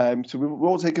 So we're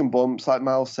all taking bumps, like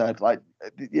Mal said, like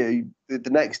the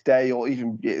next day or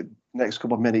even next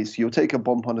couple of minutes, you'll take a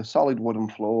bump on a solid wooden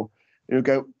floor, and you'll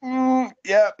go,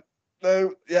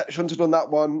 shouldn't have done that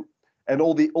one. And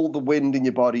all the wind in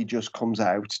your body just comes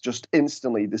out just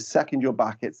instantly the second your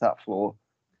back hits that floor.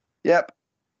 Yep,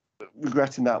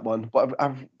 regretting that one. But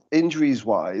injuries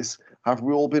wise, have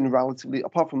we all been relatively,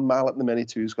 apart from Mal at the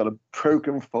minute, who's got a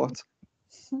broken foot?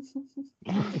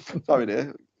 Sorry,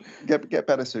 dear. Get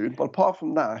better soon. But apart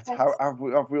from that, how have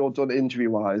we all done injury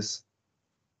wise?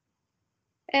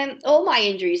 All my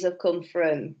injuries have come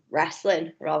from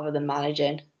wrestling rather than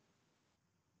managing.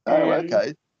 Oh,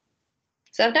 okay.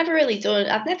 So I've never really done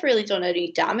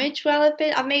any damage while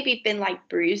I've maybe been like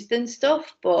bruised and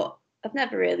stuff, but I've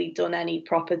never really done any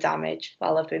proper damage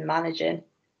while I've been managing.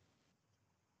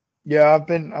 Yeah, I've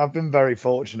been very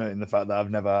fortunate in the fact that I've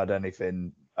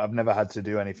never had to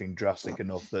do anything drastic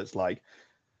enough that's like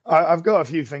I've got a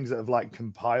few things that have like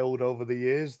compiled over the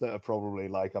years that are probably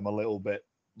like I'm a little bit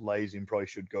lazy and probably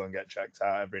should go and get checked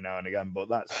out every now and again, but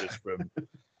that's just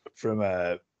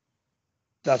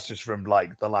from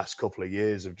like the last couple of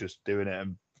years of just doing it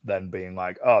and then being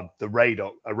like, oh, a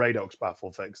Radox bath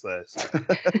will fix this.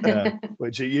 Yeah,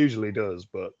 which it usually does,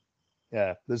 but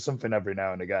yeah, there's something every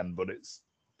now and again, but it's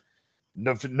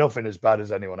nothing as bad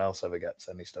as anyone else ever gets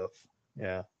any stuff.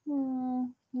 Yeah.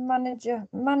 Manager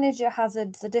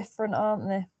hazards are different, aren't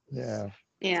they? Yeah.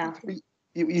 Yeah.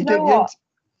 You know what?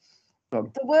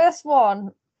 The worst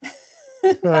one,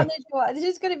 manager, this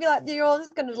is going to be like, you're all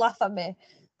just going to laugh at me.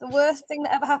 The worst thing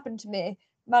that ever happened to me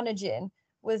managing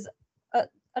was, I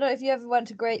don't know if you ever went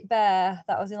to Great Bear,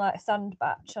 that was in like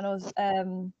Sandbatch, and I was,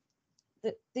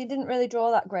 they didn't really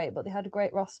draw that great, but they had a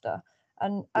great roster.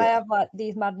 And I have like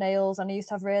these mad nails, and I used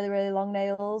to have really, really long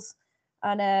nails.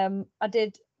 And I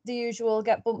did the usual,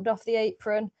 get bumped off the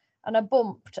apron, and I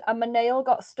bumped, and my nail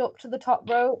got stuck to the top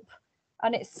rope,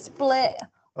 and it split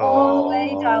all the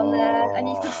way down there, and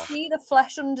you could see the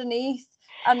flesh underneath,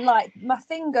 and like my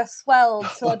finger swelled,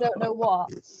 so I don't know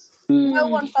what. No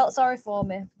one felt sorry for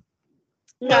me.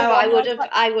 No,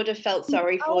 I would have felt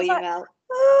sorry for you, like, Mel.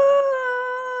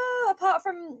 Apart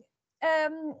from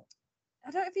I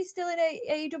don't know if he's still in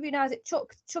AEW now. Is it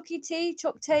Chuck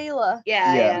Taylor?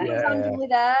 Yeah. He was randomly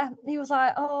there. He was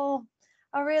like, "Oh,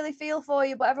 I really feel for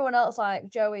you," but everyone else, like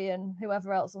Joey and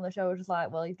whoever else on the show, was just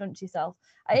like, "Well, you've done it to yourself."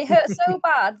 It hurt so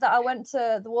bad that I went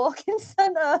to the walk-in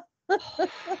centre,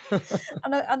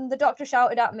 and the doctor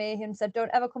shouted at me and said,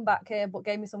 "Don't ever come back here," but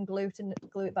gave me some glue to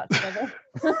glue it back together.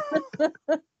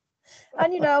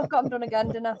 And I've got them done again,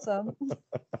 didn't I? So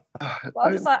I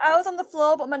was just like, I was on the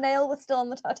floor, but my nail was still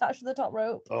on attached to the top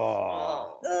rope.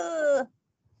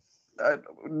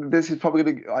 This is probably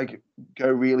going to like go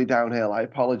really downhill. I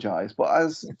apologise, but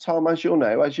as Tom, as you'll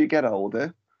know, as you get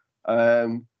older,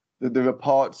 there are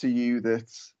parts of you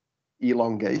that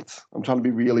elongate. I'm trying to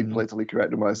be really politically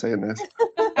correct when I'm saying this.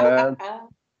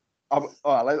 All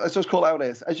right, let's just call it out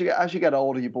this. As you get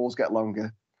older, your balls get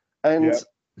longer, and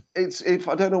it's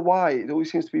I don't know why it always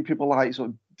seems to be people like sort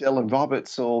of Dylan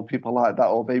Roberts or people like that,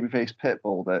 or Babyface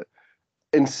Pitbull, that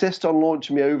insist on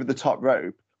launching me over the top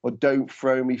rope or don't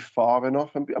throw me far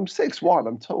enough. I'm 6'1",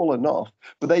 I'm tall enough,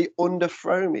 but they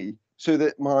underthrow me so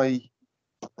that my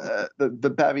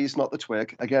the berry's not the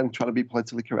twig. Again, trying to be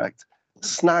politically correct.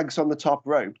 Snags on the top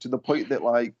rope to the point that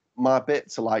like my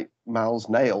bits are like Mal's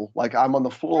nail. Like I'm on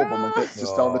the floor, but my bits are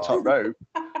still on the top rope.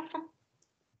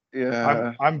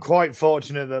 Yeah, I'm quite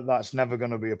fortunate that that's never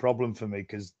going to be a problem for me,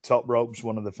 because top rope's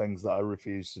one of the things that I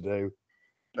refuse to do.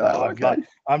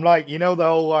 I'm like, the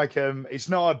whole like it's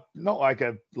not like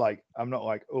I'm not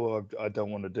like, oh, I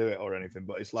don't want to do it or anything,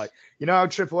 but it's like, how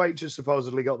Triple H has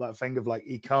supposedly got that thing of like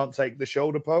he can't take the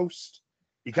shoulder post,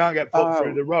 he can't get put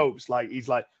through the ropes. Like he's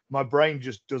like, my brain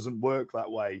just doesn't work that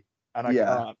way, and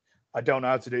I don't know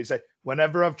how to do it. So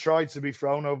whenever I've tried to be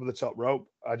thrown over the top rope,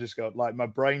 I just go like, my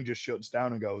brain just shuts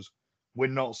down and goes, we're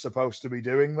not supposed to be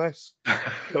doing this.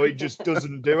 So it just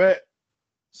doesn't do it.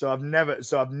 So I've never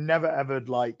ever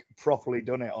like properly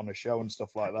done it on a show and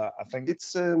stuff like that. I think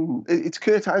it's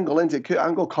Kurt Angle, isn't it? Kurt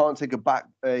Angle can't take a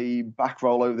back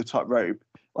roll over the top rope.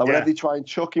 Like whenever they try and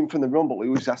chuck him from the Rumble, he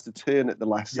always has to turn at the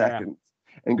last second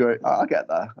and go, I get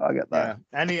that. Yeah.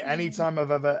 Anytime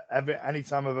I've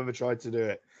ever tried to do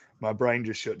it, my brain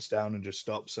just shuts down and just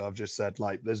stops. So I've just said,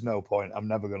 like, there's no point. I'm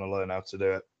never going to learn how to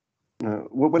do it.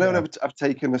 Whenever I've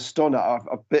taken a stunner,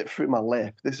 I've bit through my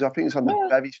lip. I think it's on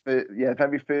the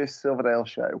very first Silverdale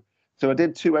show. So I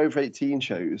did 2 over 18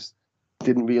 shows,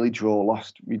 didn't really draw,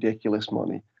 lost ridiculous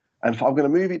money. And if I'm going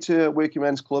to move it to a working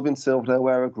men's club in Silverdale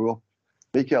where I grew up,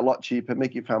 make it a lot cheaper,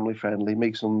 make it family friendly,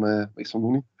 make some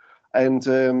money,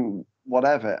 and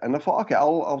whatever. And I thought, okay,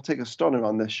 I'll take a stunner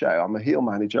on this show. I'm a heel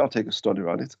manager. I'll take a stunner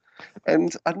on it.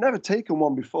 And I'd never taken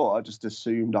one before. I just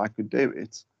assumed I could do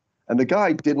it. And the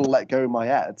guy didn't let go of my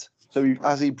head. So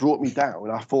as he brought me down,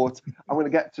 I thought, I'm going to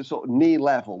get to sort of knee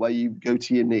level where you go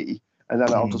to your knee, and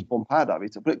then I'll just bump out of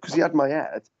it. But because he had my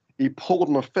head, he pulled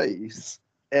my face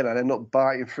in and ended up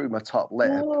biting through my top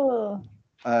lip. Oh.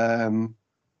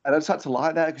 And I just had to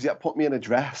lie there because he had put me in a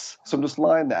dress. So I'm just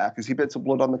lying there because he bit some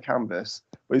blood on the canvas.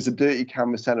 But it's a dirty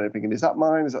canvas and I'm thinking, is that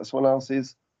mine? Is that someone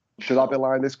else's? Should I be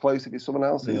lying this close if it's someone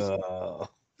else's? Oh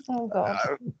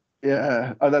God.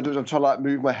 Yeah. And then I'm trying to like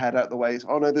move my head out the way.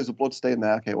 Oh no, there's a blood stain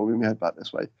there. Okay, well move my head back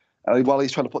this way. And while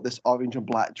he's trying to put this orange and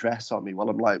black dress on me while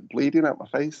I'm like bleeding out my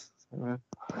face. So,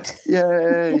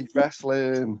 yay,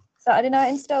 wrestling. Saturday night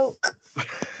in Stoke.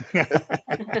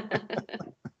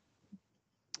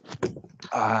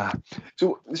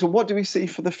 So what do we see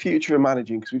for the future of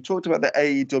managing? Because we've talked about the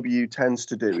AEW tends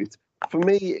to do it. For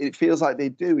me, it feels like they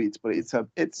do it, but it's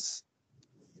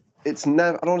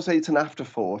never. I don't want to say it's an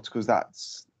afterthought because that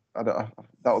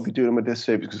would be doing them a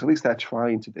disservice because at least they're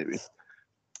trying to do it.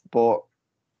 But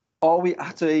are we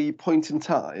at a point in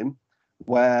time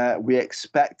where we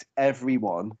expect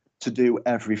everyone to do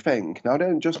everything? Now, I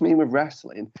don't just mean with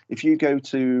wrestling. If you go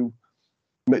to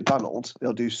McDonald's,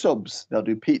 they'll do subs, they'll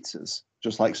do pizzas,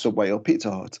 just like Subway or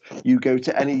Pizza Hut. You go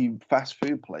to any fast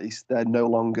food place, they're no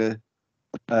longer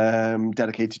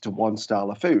dedicated to one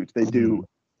style of food. They do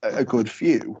a good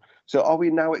few. So are we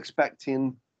now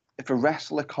expecting, if a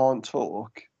wrestler can't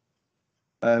talk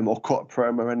or cut a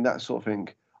promo and that sort of thing,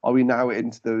 are we now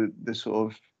into the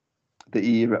sort of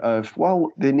the era of, well,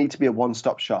 there need to be a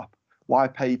one-stop shop. Why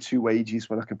pay two wages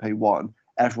when I can pay one?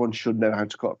 Everyone should know how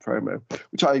to cut a promo,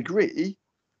 which I agree.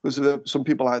 Because there are some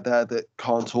people out there that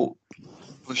can't talk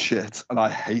for shit, and I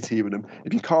hate hearing them.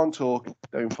 If you can't talk,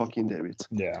 don't fucking do it.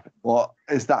 Yeah. Well,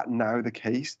 is that now the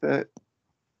case that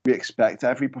we expect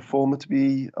every performer to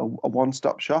be a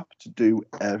one-stop shop to do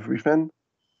everything?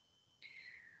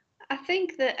 I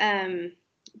think that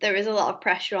there is a lot of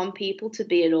pressure on people to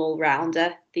be an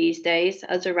all-rounder these days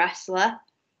as a wrestler.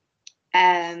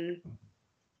 There's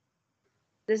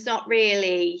not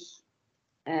really...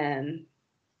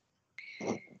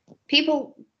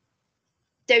 people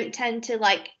don't tend to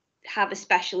like have a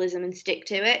specialism and stick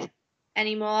to it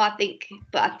anymore, I think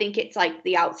it's like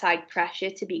the outside pressure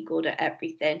to be good at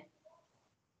everything.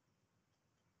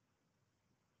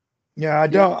 Yeah,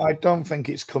 I don't think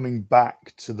it's coming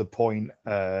back to the point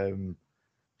of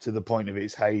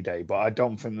its heyday, but I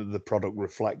don't think that the product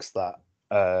reflects that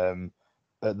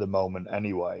at the moment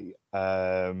anyway.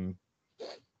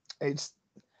 It's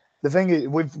the thing is,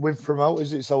 with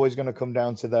promoters, it's always going to come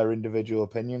down to their individual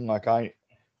opinion. Like I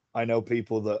know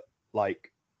people that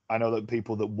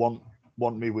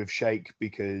want me with Shake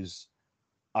because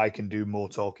I can do more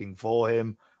talking for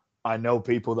him. I know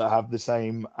people that have the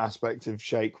same aspect of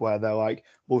Shake where they're like,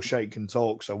 well, Shake can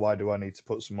talk, so why do I need to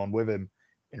put someone with him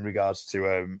in regards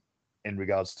to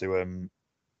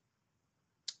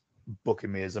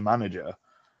booking me as a manager.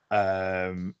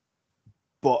 But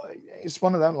it's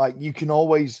one of them, like you can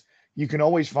always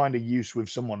find a use with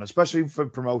someone, especially for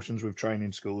promotions with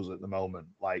training schools at the moment.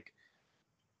 Like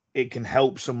it can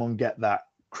help someone get that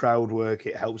crowd work.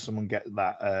 It helps someone get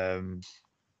that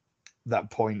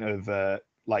point of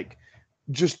like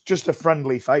just a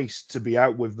friendly face to be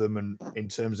out with them, and in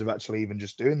terms of actually even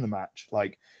just doing the match.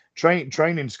 Like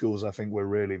training schools, I think we're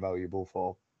really valuable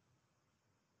for.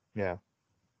 Yeah.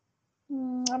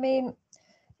 I mean,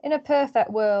 in a perfect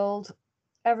world,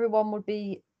 everyone would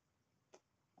be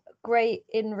great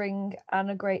in ring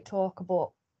and a great talker, but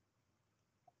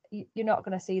you're not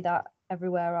going to see that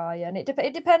everywhere, are you? And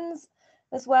it depends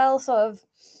as well. Sort of,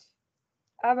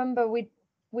 I remember we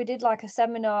did like a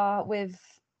seminar with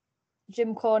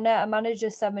Jim Cornette, a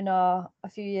manager's seminar a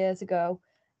few years ago,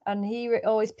 and he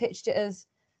always pitched it as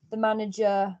the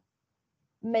manager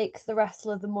makes the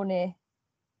wrestler the money,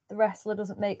 the wrestler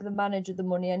doesn't make the manager the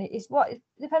money. And it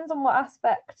depends on what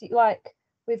aspect. Like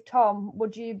with Tom,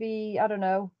 would you be, I don't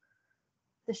know,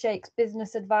 the Shake's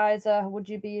business advisor? Would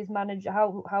you be his manager?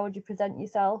 How would you present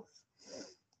yourself?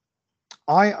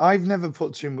 I've never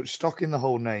put too much stock in the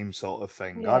whole name sort of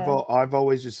thing. Yeah. I've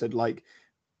always just said, like,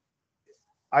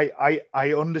 I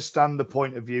understand the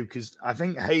point of view, because I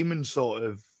think Heyman sort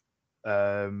of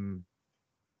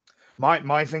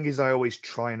my thing is I always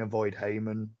try and avoid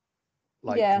Heyman,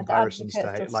 like comparisons to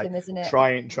Heyman, like isn't it?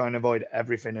 try and avoid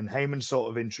everything. And Heyman sort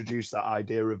of introduced that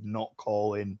idea of not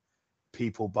calling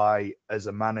people by as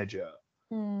a manager.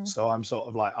 So I'm sort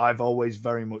of like, I've always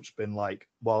very much been like,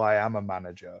 well, I am a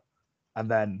manager. And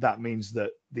then that means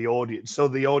that the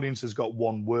audience has got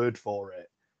one word for it.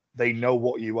 They know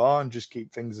what you are, and just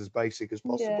keep things as basic as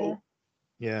possible.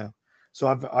 Yeah. So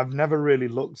I've never really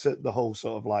looked at the whole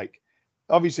sort of like,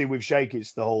 obviously with Shake,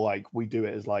 it's the whole like, we do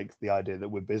it as like the idea that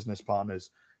we're business partners.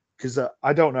 Because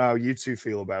I don't know how you two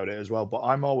feel about it as well, but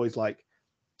I'm always like,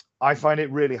 I find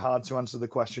it really hard to answer the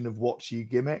question of what's your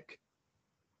gimmick,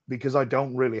 because I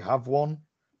don't really have one,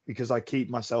 because I keep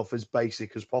myself as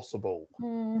basic as possible,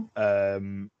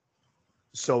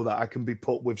 so that I can be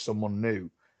put with someone new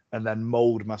and then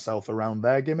mold myself around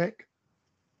their gimmick.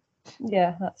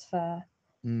 Yeah, that's fair.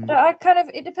 I kind of,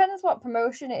 it depends what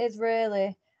promotion it is,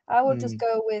 really. I would just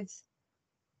go with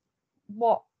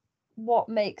what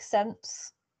makes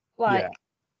sense. Like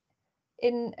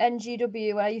in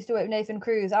NGW, when I used to work with Nathan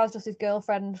Cruz, I was just his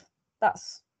girlfriend. I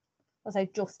say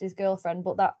just his girlfriend,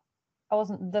 but that I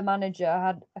wasn't the manager. I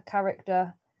had a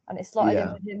character, and it slotted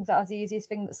in with him. That was the easiest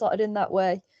thing that slotted in that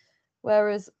way.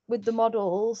 Whereas with the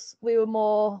models, we were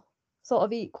more sort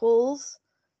of equals.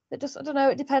 It just, I don't know,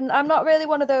 it depends. I'm not really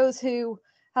one of those who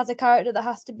has a character that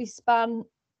has to be span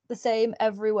the same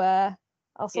everywhere.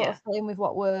 I'll sort of fill in with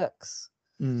what works.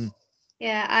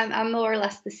 Yeah, I'm more or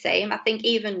less the same. I think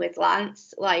even with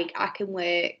Lance, like I can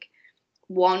work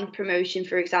one promotion,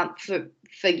 for example,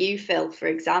 for you, Phil, for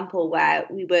example, where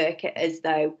we work it as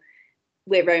though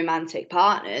we're romantic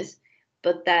partners,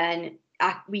 but then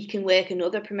we can work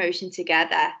another promotion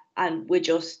together and we're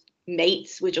just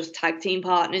mates, we're just tag team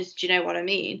partners. Do you know what I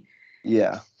mean?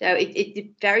 Yeah. So it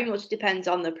very much depends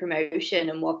on the promotion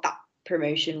and what that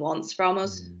promotion wants from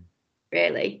us,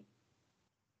 really.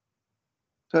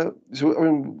 So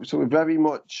we're very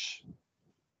much,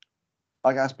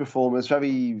 I guess, performers,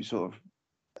 very sort of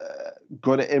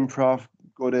good at improv,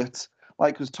 good at,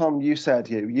 like, because Tom, you said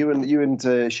you and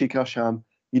Sheik Osham,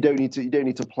 you don't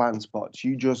need to plan spots,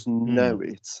 you just know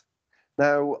it.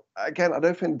 Now, again, I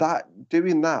don't think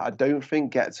doing that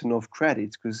gets enough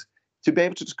credit, because to be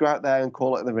able to just go out there and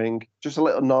call it in the ring, just a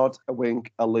little nod, a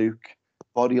wink, a look,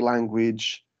 body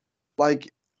language,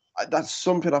 like, that's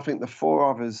something I think the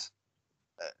four of us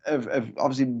have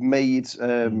obviously made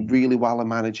really well a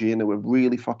manager, and we're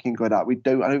really fucking good at. I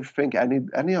don't think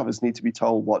any of us need to be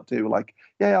told what to do. Like,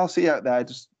 yeah, I'll see you out there.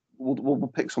 Just we'll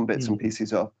pick some bits and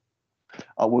pieces up.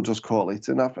 We'll just call it.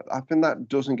 And I think that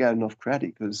doesn't get enough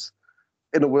credit, because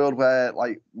in a world where,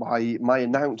 like, my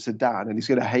announcer Dan, and he's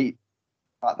going to hate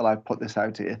the fact that I've put this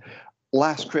out here,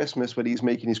 last Christmas when he's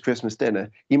making his Christmas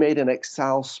dinner, he made an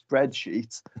Excel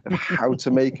spreadsheet of how to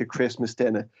make a Christmas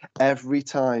dinner every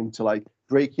time, to like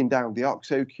breaking down the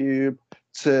OXO cube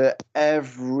to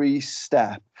every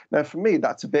step. Now, for me,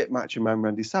 that's a bit Macho Man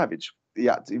Randy Savage. He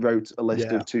wrote a list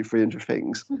of 200-300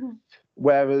 things.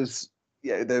 Whereas,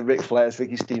 the Ric Flairs,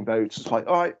 Ricky Steamboats, it's like,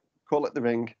 all right, call it the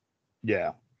ring.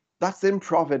 Yeah. That's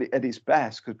improv at its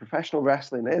best, because professional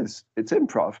wrestling it's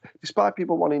improv. Despite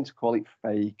people wanting to call it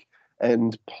fake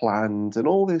and planned and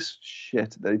all this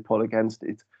shit they put against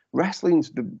it,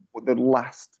 wrestling's the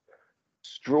last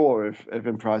straw of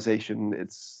improvisation.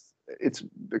 It's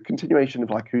the continuation of,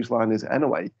 like, Whose Line Is It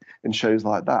Anyway, and shows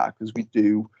like that, because we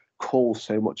do call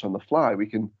so much on the fly. We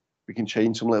can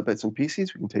change some little bits and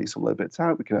pieces. We can take some little bits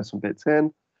out. We can add some bits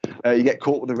in. You get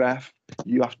caught with the ref.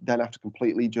 You then have to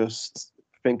completely just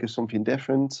think of something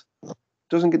different.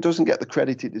 Doesn't get the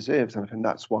credit it deserves, and I think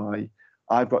that's why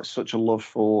I've got such a love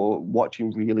for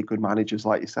watching really good managers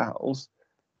like yourselves,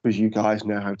 because you guys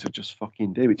know how to just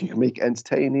fucking do it. You can make it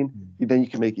entertaining, then you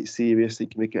can make it serious, you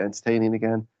can make it entertaining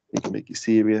again, you can make it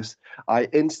serious. I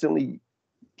instantly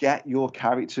get your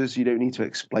characters. You don't need to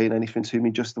explain anything to me,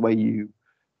 just the way you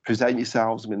present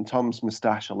yourselves. I mean, Tom's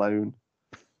moustache alone.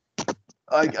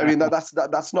 I mean,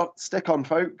 that's not stick on,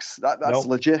 folks. That's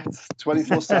legit.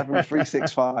 24/7,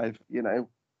 365,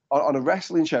 On a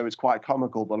wrestling show, it's quite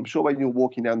comical, but I'm sure when you're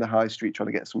walking down the high street trying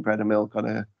to get some bread and milk on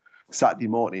a Saturday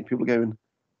morning, people are going,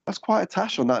 that's quite a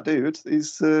tash on that dude.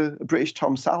 He's a British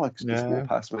Tom Selleck just walked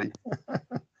past me.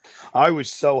 I was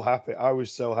so happy.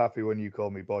 When you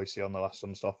called me Boise on the last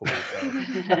Unstoppable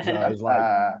show. So I was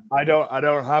like, I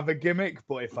don't have a gimmick,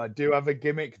 but if I do have a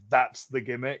gimmick, that's the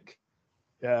gimmick.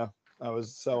 Yeah, I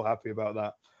was so happy about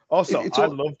that. Also, I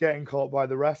love getting caught by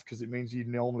the ref, because it means you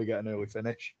normally get an early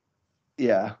finish.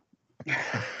 Yeah.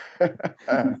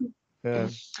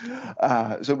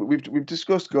 So we've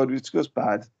discussed good, we've discussed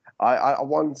bad. I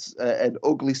want an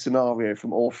ugly scenario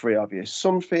from all three of you.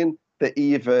 Something that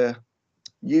either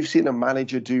you've seen a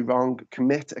manager do wrong,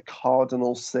 commit a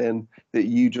cardinal sin that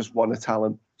you just want to tell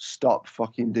them, stop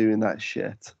fucking doing that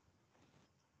shit.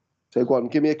 So go on,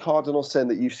 give me a cardinal sin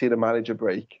that you've seen a manager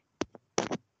break.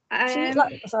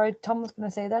 Sorry, Tom was going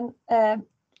to say then.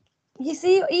 You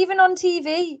see, even on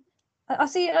TV, I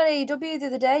see it on AEW the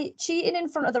other day, cheating in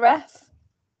front of the ref.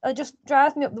 It just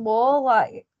drives me up the wall.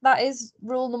 Like, that is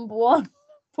rule number one.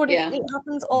 But it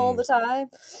happens all the time.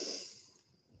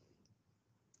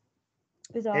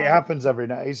 Bizarre. It happens every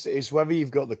night. It's whether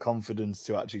you've got the confidence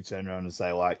to actually turn around and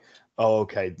say, like, oh,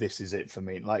 okay, this is it for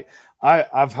me. Like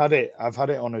I've had it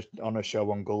on a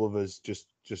show on Gulliver's, just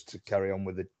to carry on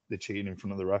with the cheating in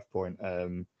front of the ref point.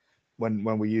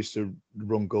 When we used to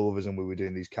run Gulliver's and we were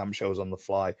doing these camp shows on the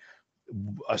fly,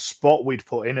 a spot we'd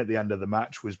put in at the end of the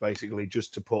match was basically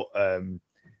just to put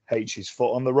H's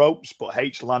foot on the ropes, but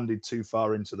H landed too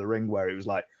far into the ring where it was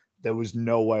like there was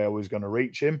no way I was going to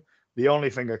reach him. The only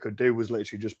thing I could do was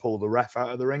literally just pull the ref out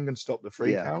of the ring and stop the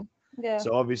free count. Yeah.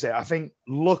 So obviously, I think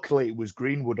luckily it was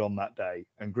Greenwood on that day,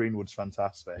 and Greenwood's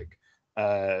fantastic.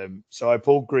 So I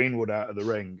pulled Greenwood out of the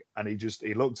ring, and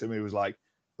he looked at me, was like,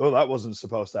 "Oh, that wasn't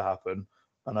supposed to happen."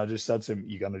 And I just said to him,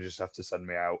 "You're gonna just have to send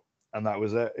me out." And that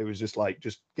was it. It was just like,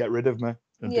 just get rid of me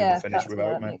and do the finish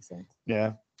without me. Makes sense.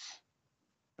 Yeah.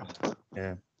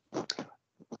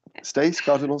 Stace,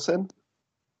 Cardinal-Sin?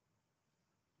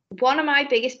 One of my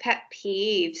biggest pet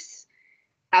peeves,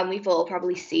 and we've all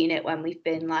probably seen it when we've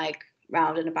been like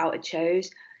round and about at shows,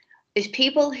 is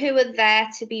people who are there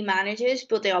to be managers,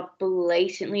 but they are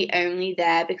blatantly only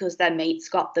there because their mates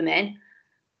got them in.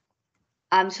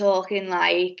 I'm talking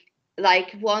like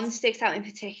one sticks out in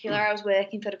particular. I was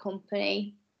working for the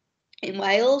company in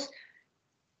Wales,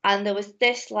 and there was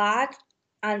this lad,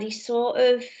 and he sort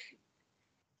of,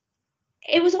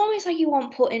 it was almost like he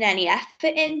wasn't putting any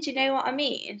effort in. Do you know what I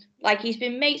mean? Like he's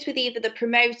been mates with either the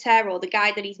promoter or the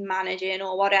guy that he's managing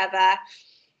or whatever.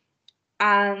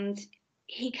 And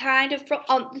he kind of,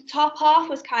 on the top half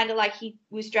was kind of like he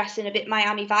was dressing a bit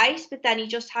Miami Vice, but then he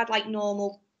just had like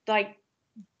normal like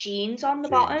jeans on the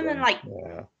bottom and like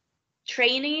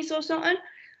trainees or something.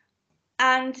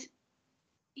 And,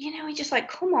 you know, he just like,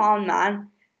 come on, man.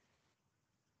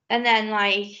 And then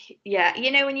like, yeah, you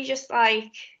know, when you just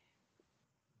like,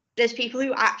 there's people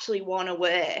who actually want to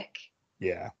work.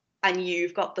 Yeah. And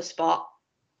you've got the spot.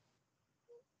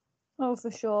 Oh, for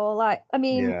sure. Like, I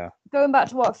mean, going back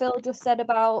to what Phil just said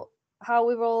about how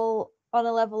we're all on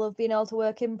a level of being able to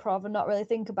work improv and not really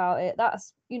think about it.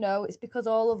 That's, you know, it's because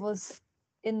all of us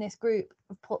in this group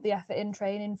have put the effort in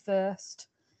training first.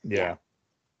 Yeah.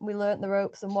 We learnt the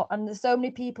ropes and there's so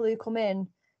many people who come in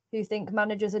who think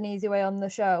manager's an easy way on the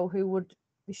show who would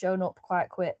be shown up quite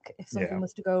quick if something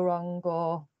was to go wrong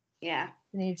or they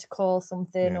need to call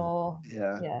something or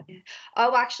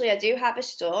Oh, actually, I do have a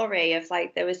story of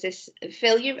like there was this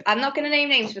Phil. I'm not going to name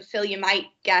names, but Phil, you might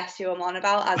guess who I'm on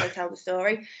about as I tell the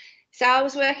story. So I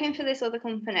was working for this other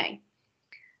company,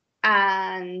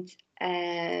 and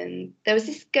there was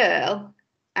this girl,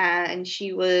 and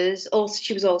she was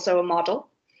also a model,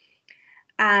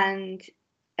 and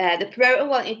the promoter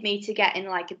wanted me to get in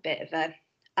like a bit of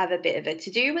a to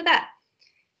do with it.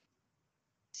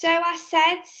 So I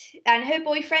said, and her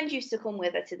boyfriend used to come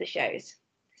with her to the shows.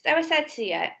 So I said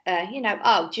to her, you know,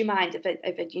 oh, do you mind if I,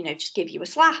 you know, just give you a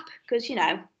slap? Because, you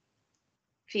know,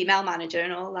 female manager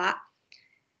and all that.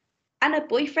 And her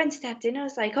boyfriend stepped in. I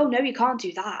was like, oh, no, you can't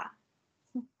do that.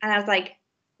 And I was like,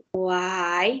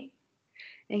 why?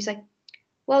 And he's like,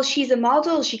 well, she's a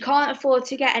model. She can't afford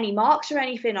to get any marks or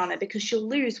anything on her because she'll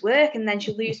lose work and then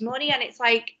she'll lose money. And it's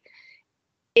like,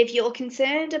 if you're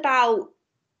concerned about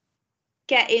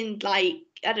getting like,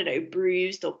 I don't know,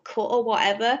 bruised or cut or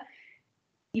whatever,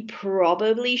 you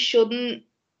probably shouldn't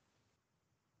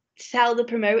tell the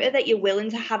promoter that you're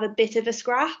willing to have a bit of a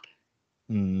scrap.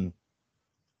 Why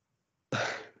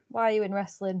are you in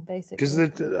wrestling, basically? Because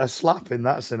a slap in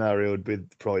that scenario would be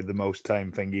probably the most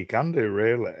tame thing you can do,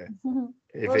 really.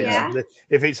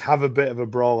 If it's have a bit of a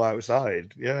brawl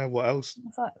outside, what else?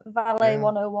 It's like Valet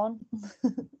 101.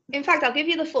 In fact, I'll give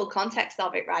you the full context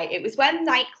of it, right? It was when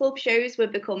nightclub shows were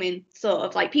becoming sort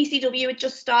of like PCW had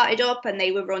just started up and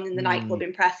they were running the nightclub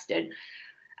in Preston.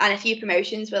 And a few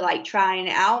promotions were like trying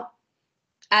it out.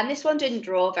 And this one didn't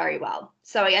draw very well.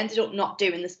 So I ended up not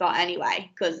doing the spot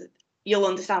anyway, because you'll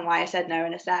understand why I said no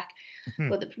in a sec.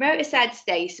 But the promoter said,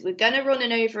 Stace, we're going to run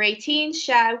an over 18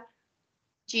 show.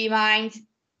 Do you mind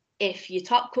if your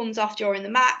top comes off during the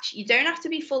match? You don't have to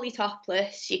be fully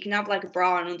topless. You can have like a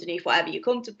bra on underneath, whatever you're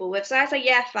comfortable with. So I was like,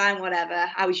 yeah, fine,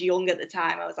 whatever. I was young at the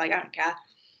time. I was like, I don't care.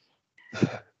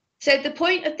 So the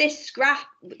point of this scrap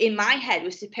in my head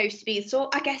was supposed to be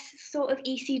sort of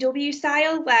ECW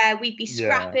style, where we'd be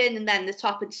scrapping and then the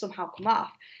top would somehow come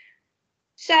off.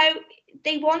 So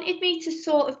they wanted me to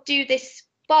sort of do this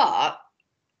spot,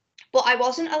 but I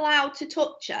wasn't allowed to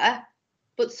touch her,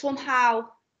 but somehow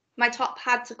my top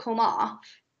had to come off.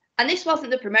 And this wasn't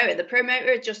the promoter. The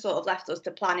promoter had just sort of left us to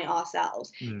plan it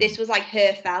ourselves. This was like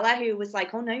her fella who was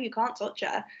like, oh no, you can't touch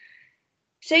her.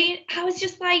 So I was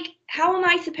just like, how am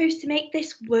I supposed to make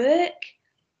this work?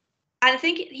 And I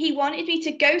think he wanted me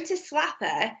to go to slap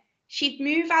her. She'd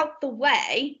move out the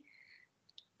way.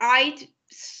 I'd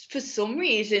for some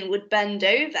reason would bend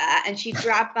over and she'd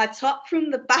grab my top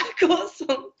from the back or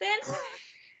something.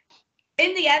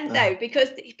 In the end, though, because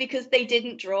they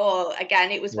didn't draw,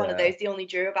 again, it was one of those, they only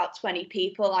drew about 20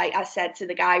 people. Like I said to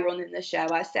the guy running the show,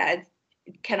 I said,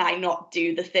 can I not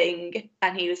do the thing?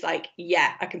 And he was like,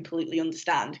 yeah, I completely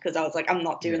understand. Because I was like, I'm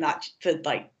not doing that for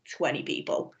like 20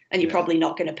 people. And you're probably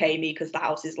not going to pay me because the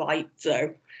house is light.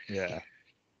 So, yeah.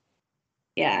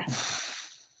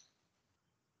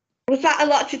 Was that a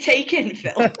lot to take in,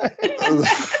 Phil?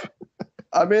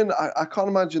 I mean, I can't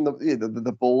imagine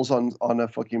the balls on a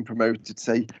fucking promoter to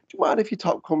say, do you mind if your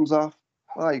top comes off?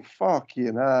 Like,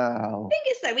 fucking hell. The thing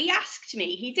is, though, he asked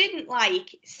me. He didn't,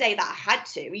 like, say that I had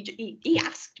to. He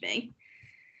asked me.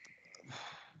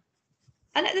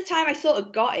 And at the time, I sort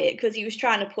of got it because he was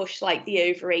trying to push, like, the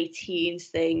over 18s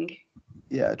thing.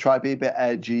 Yeah, try to be a bit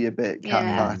edgy, a bit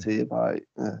cat-party about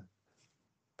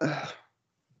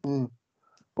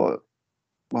But,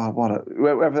 well, I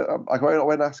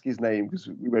won't ask his name because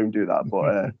we won't do that,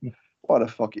 but what a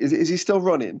fuck. Is he still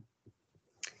running?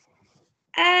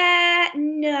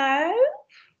 No.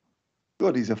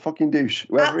 Good, he's a fucking douche.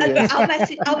 I'll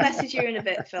message you in a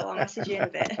bit, Phil. I'll message you in a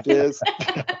bit. Cheers.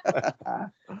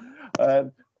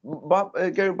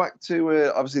 But going back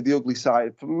to obviously the ugly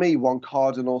side, for me, one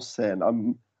cardinal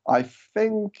sin. I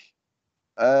think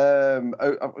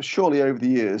surely over the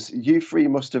years, you three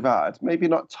must have had, maybe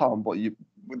not Tom, but you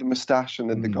with the moustache and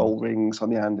then the gold rings on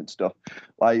the hand and stuff.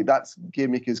 Like that's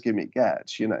gimmick as gimmick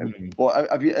gets, you know. But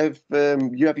have you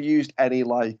ever used any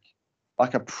like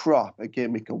a prop, a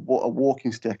gimmick, a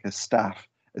walking stick, a staff,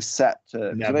 a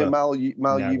scepter? Never. I know Mal,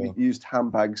 you've used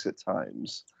handbags at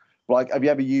times. But, like, have you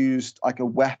ever used like a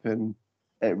weapon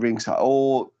at ringside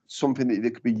or something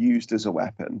that could be used as a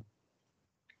weapon?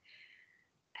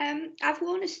 I've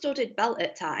worn a studded belt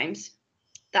at times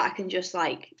that I can just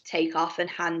like take off and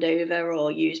hand over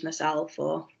or use myself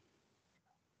or.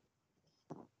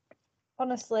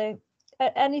 Honestly,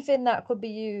 anything that could be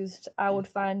used, I would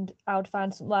find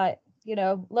something like, you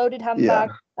know, loaded handbag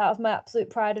out of my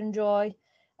absolute pride and joy.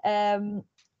 Clip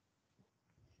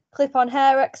on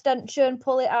hair extension,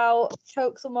 pull it out,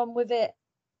 choke someone with it.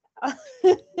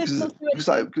 Because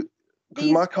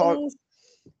my card,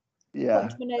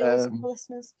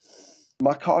 listeners.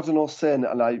 My cardinal sin,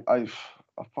 and I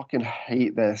fucking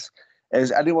hate this,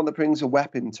 is anyone that brings a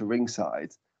weapon to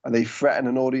ringside and they threaten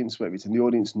an audience with it, and the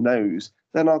audience knows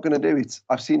they're not going to do it.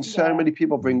 I've seen so many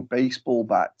people bring baseball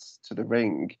bats to the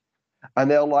ring, and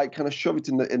they'll like kind of shove it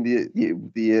in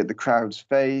the crowd's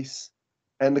face,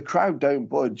 and the crowd don't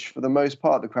budge. For the most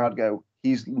part, the crowd go,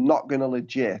 he's not going to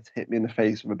legit hit me in the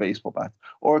face with a baseball bat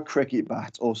or a cricket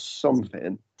bat or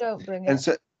something. Don't bring it. And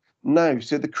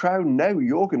so the crowd know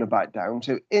you're going to back down.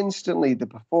 So instantly the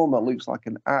performer looks like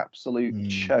an absolute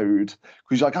chode because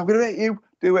he's like, I'm going to hit you,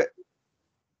 do it.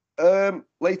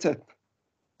 Later,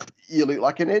 you look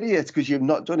like an idiot because you've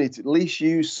not done it. At least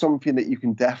use something that you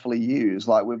can definitely use,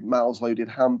 like with Mal's loaded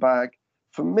handbag.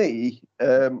 For me,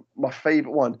 my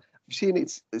favorite one, you've seen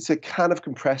it's a can of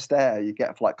compressed air you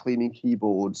get for like cleaning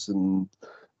keyboards and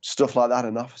stuff like that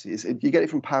in offices. You get it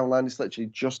from Poundland. It's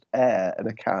literally just air in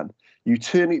a can. You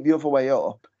turn it the other way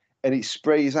up, and it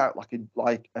sprays out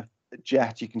like a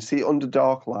jet. You can see it under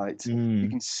dark light. You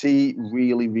can see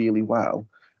really, really well.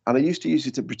 And I used to use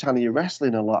it at Britannia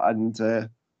Wrestling a lot. And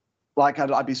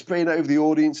I'd be spraying it over the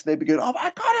audience, and they'd be going, "Oh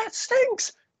my god, it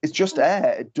stinks!" It's just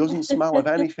air. It doesn't smell of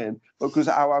anything, but because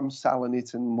of how I'm selling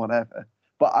it and whatever.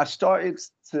 But I started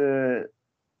to.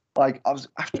 Like I was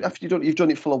after you've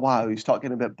done it for a while, you start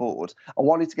getting a bit bored. I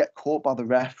wanted to get caught by the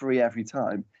referee every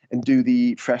time and do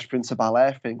the Fresh Prince of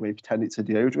Bel-Air thing where you pretend it's a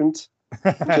deodorant.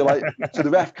 So the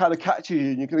ref kind of catches you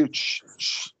and you can go, shh,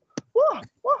 shh, what?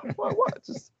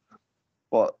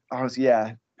 But I was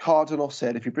Cardinal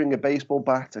said if you bring a baseball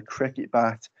bat, a cricket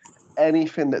bat,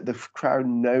 anything that the crowd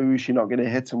knows you're not going to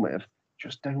hit them with,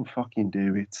 just don't fucking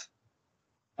do it.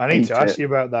 I need to ask you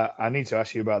about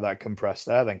that compressed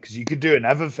air then, because you could do an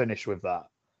ever finish with that.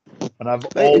 And I've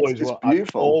always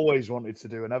wanted to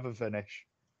do an ever finish,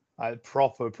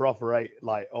 proper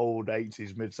like old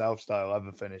 80s Mid-South style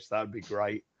ever finish. That'd be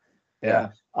great. Yeah.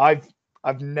 I've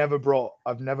never brought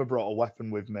a weapon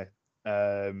with me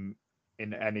in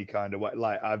any kind of way.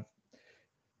 Like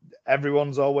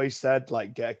everyone's always said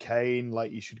like get a cane,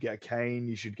 like you should get a cane,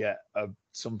 you should get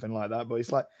something like that. But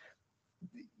it's like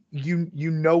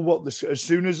you know what as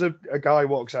soon as a guy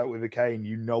walks out with a cane,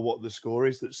 you know what the score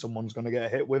is, that someone's going to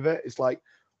get hit with it. It's like,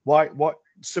 what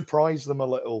surprise them a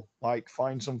little, like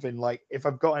find something. Like if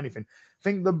I've got anything, I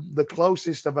think the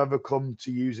closest I've ever come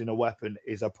to using a weapon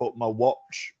is I put my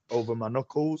watch over my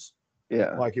knuckles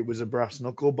Yeah. like it was a brass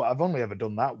knuckle, but I've only ever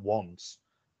done that once.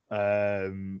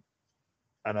 And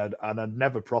I'd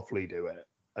never properly do it.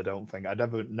 I don't think I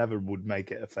never would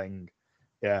make it a thing.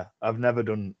 Yeah, I've never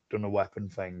done a weapon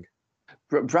thing.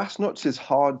 Brass knucks is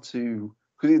hard to,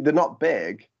 because they're not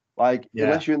big. Like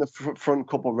unless you're in the front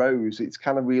couple rows, it's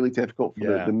kind of really difficult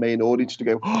for the main audience to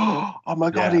go, oh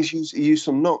my god, he used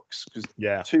some knucks, because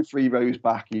 2-3 rows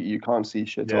back you can't see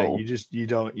shit at all. You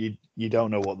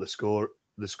don't know what the score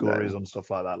is on stuff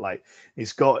like that. Like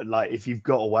it's got, like, if you've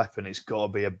got a weapon, it's got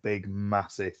to be a big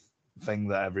massive thing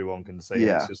that everyone can see.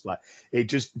 It's just like, it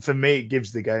just, for me, it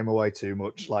gives the game away too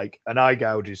much. Like an eye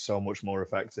gouge is so much more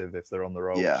effective if they're on the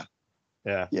ropes.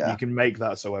 Yeah. You can make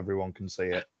that so everyone can see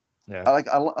it. Yeah,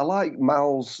 I like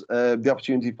Mal's the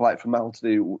opportunity for Mal to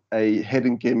do a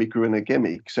hidden gimmick or in a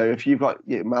gimmick. So if you've got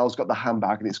Mal's got the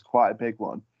handbag and it's quite a big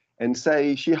one, and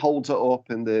say she holds it up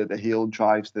and the heel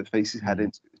drives the face's head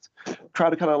into it, try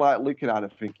to kind of like looking at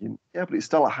it thinking, yeah, but it's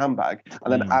still a handbag,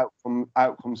 and then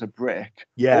out comes a brick.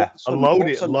 Yeah, a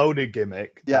loaded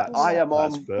gimmick. Yeah, I am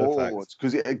on board,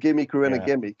 because a gimmick or in a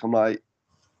gimmick, I'm like,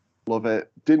 love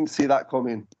it. Didn't see that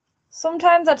coming.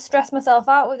 Sometimes I'd stress myself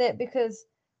out with it because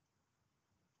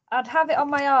I'd have it on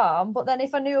my arm, but then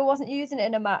if I knew I wasn't using it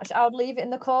in a match, I would leave it in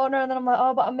the corner, and then I'm like,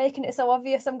 oh, but I'm making it so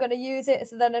obvious I'm going to use it.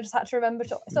 So then I just had to remember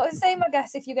to. So it's the same, I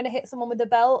guess, if you're going to hit someone with a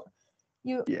belt,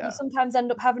 you sometimes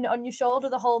end up having it on your shoulder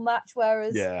the whole match,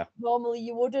 whereas normally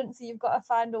you wouldn't. So you've got to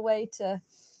find a way to,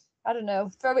 I don't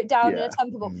know, throw it down in a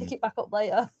tempo, but pick it back up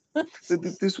later.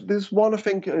 There's one I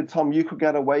think, Tom, you could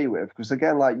get away with, because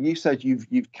again, like you said,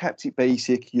 you've kept it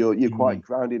basic. You're quite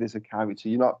grounded as a character.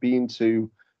 You're not being too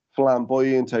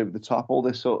flamboyant, over the top, all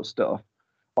this sort of stuff.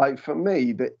 Like for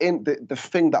me, the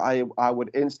thing that I would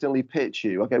instantly pitch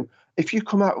you, okay, if you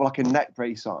come out with like a neck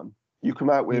brace on, you come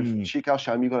out with Sheik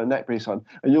Al-Sham, you've got a neck brace on,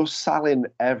 and you're selling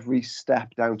every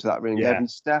step down to that ring. Yeah. Every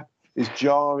step is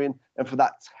jarring, and for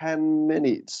that 10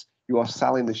 minutes, you are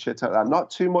selling the shit out of that.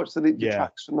 Not too much that it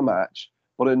detracts from the match,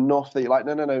 but enough that you're like,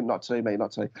 no, not today, mate,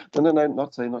 not today. No,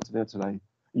 not today.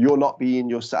 You're not being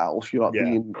yourself. You're not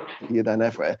being here, then,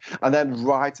 everywhere. And then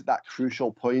right at that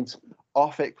crucial point,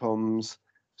 off it comes,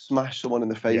 smash someone in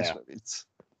the face with it.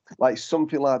 Like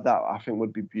something like that, I think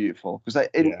would be beautiful. Because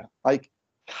like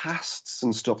casts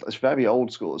and stuff, that's very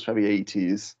old school. It's very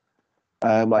 80s.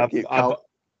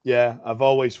 I've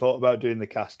always thought about doing the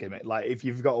cast gimmick. Like if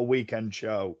you've got a weekend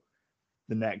show,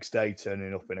 the next day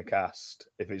turning up in a cast,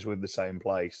 if it's with the same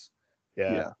place,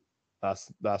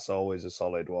 that's always a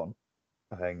solid one.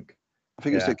 I think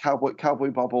it's the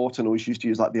Cowboy Bob Orton always used to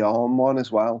use like the arm one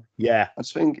as well. Yeah, I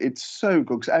just think it's so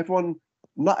good, because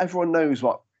not everyone knows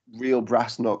what real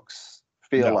brass knucks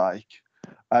feel like.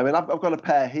 I mean, I've got a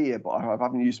pair here, but I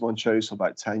haven't used them on shows for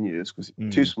about 10 years because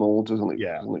it's too small, doesn't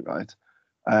look right.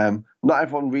 Not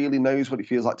everyone really knows what it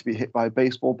feels like to be hit by a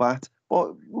baseball bat,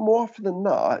 but more often than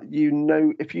not,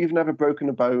 if you've never broken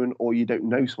a bone, or you don't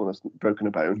know someone that's broken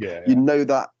a bone, you know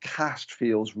that cast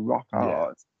feels rock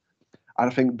hard. And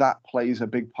I think that plays a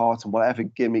big part in whatever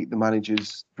gimmick the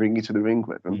managers bring you to the ring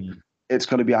with them. It's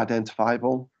got to be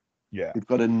identifiable. Yeah, you've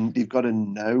got to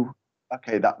know.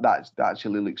 Okay, that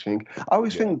actually looks thing. I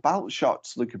always think belt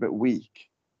shots look a bit weak.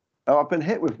 I've been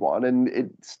hit with one and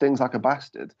it stings like a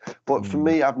bastard. But for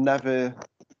me, it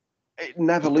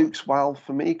never looks well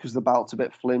for me, because the belt's a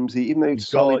bit flimsy. Even though it's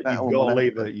solid metal,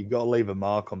 you've got to leave a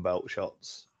mark on belt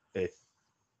shots. If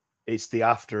it's the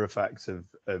after effects of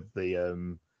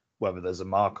the whether there's a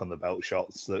mark on the belt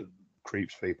shots that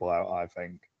creeps people out, I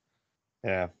think.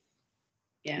 Yeah.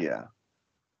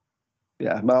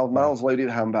 Mal's loaded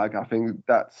handbag. I think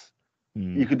that's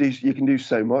you can do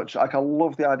so much. Like I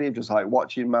love the idea of just like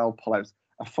watching Mal pull out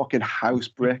a fucking house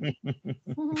brick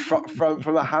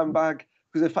from a handbag.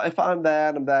 Because if I'm there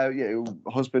and I'm there,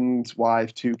 husband,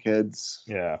 wife, 2 kids.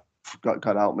 Yeah. God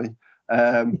help me.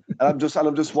 And I'm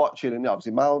just watching, and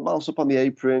obviously Mal's up on the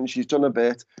apron. She's done a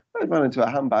bit. I ran into a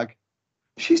handbag.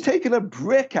 She's taken a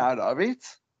brick out of it.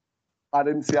 I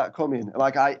didn't see that coming.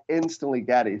 Like I instantly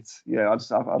get it. I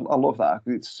love that.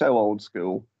 It's so old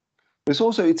school. It's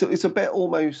also it's a bit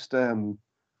almost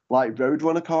like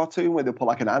Roadrunner cartoon where they put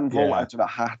like an anvil out of a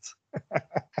hat.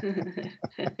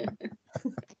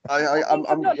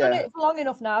 I've not done it for long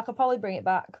enough now. I could probably bring it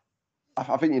back.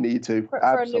 I think you need to. For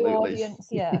a new audience,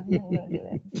 yeah. I'm gonna do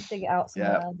it. Dig it out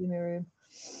somewhere else in my room.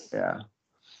 Yeah.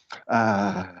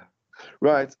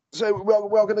 Right. So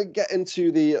we're going to get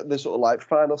into the sort of like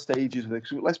final stages of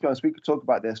this. Let's be honest, we could talk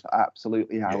about this for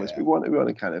absolutely hours. We want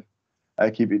to kind of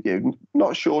keep it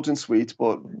not short and sweet,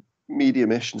 but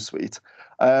medium-ish and sweet.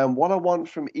 What I want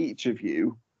from each of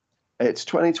you, it's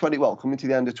 2020. Well, coming to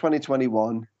the end of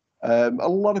 2021. A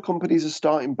lot of companies are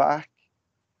starting back.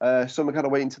 Some are kind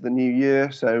of waiting to the new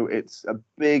year, so it's a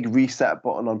big reset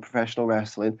button on professional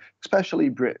wrestling, especially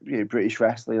British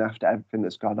wrestling after everything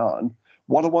that's gone on.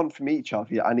 What I want from each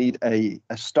of you, I need a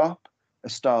stop, a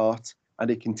start,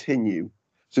 and a continue.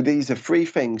 So these are 3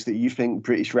 things that you think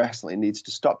British wrestling needs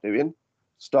to stop doing,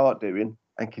 start doing,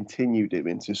 and continue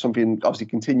doing. So something, obviously,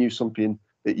 continue something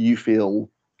that you feel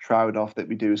proud of that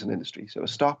we do as an industry. So a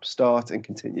stop, start, and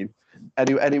continue.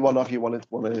 Any one of you want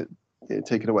to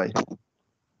take it away?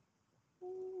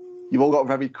 You've all got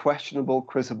very questionable,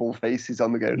 quizzable faces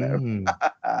on the go now.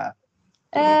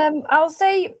 I'll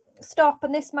say stop,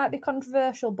 and this might be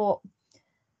controversial, but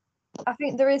I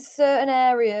think there is certain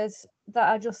areas that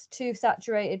are just too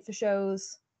saturated for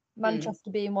shows.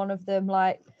 Manchester being one of them.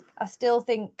 Like, I still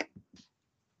think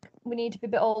we need to be a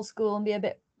bit old school and be a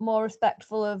bit more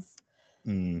respectful of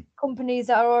companies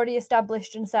that are already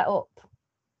established and set up.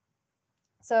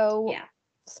 So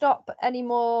stop any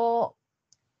more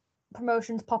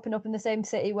promotions popping up in the same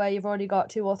city where you've already got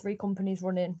 2 or 3 companies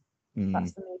running.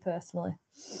 That's for me personally.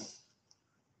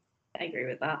 I agree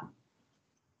with that.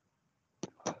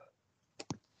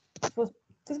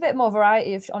 There's a bit more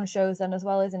variety on shows then as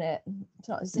well, isn't it? It's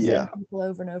not just the same people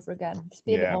over and over again. Just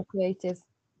be a bit more creative.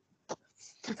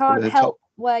 You can't help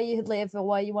where you live or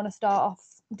where you want to start off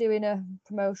doing a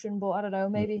promotion, but I don't know,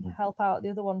 maybe help out the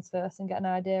other ones first and get an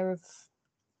idea of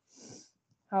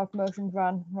how a promotion's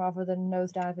ran rather than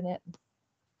nosediving it.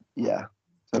 Yeah.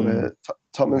 So,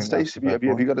 Tom and Stacey, have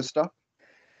you got to stop?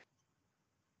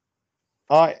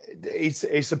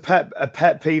 It's a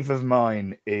pet peeve of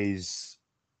mine is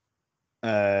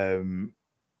working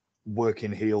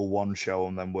heel one show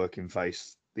and then working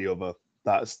face the other.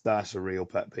 That's a real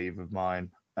pet peeve of mine.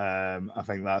 I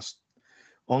think that's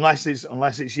unless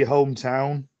it's your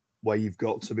hometown where you've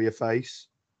got to be a face.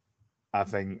 I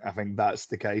think that's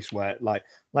the case where, like,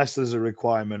 unless there's a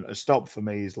requirement, a stop for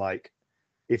me is like,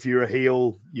 if you're a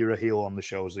heel on the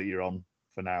shows that you're on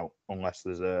for now, unless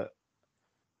there's a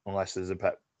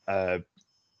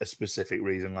specific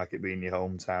reason, like it being your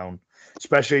hometown,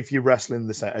 especially if you're wrestling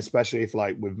the same, especially if,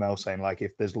 like with Mel saying, like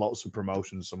if there's lots of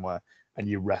promotions somewhere and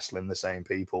you're wrestling the same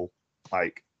people,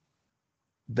 like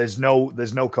there's no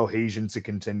cohesion to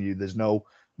continue. There's no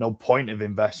point of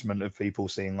investment of people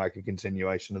seeing like a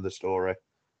continuation of the story,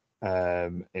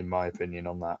 in my opinion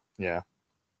on that. Yeah.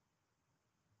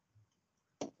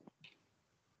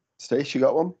 Stace, you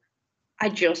got one? I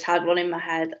just had one in my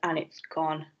head and it's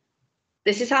gone.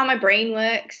 This is how my brain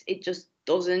works. It just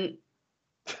doesn't.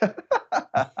 Yeah,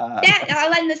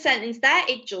 I'll end the sentence there.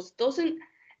 It just doesn't.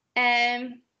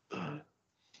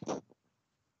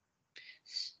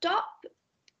 Stop.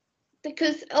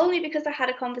 Because I had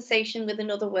a conversation with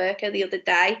another worker the other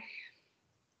day,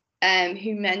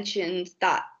 who mentioned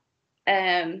that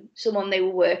someone they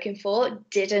were working for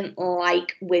didn't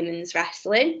like women's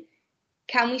wrestling.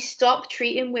 Can we stop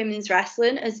treating women's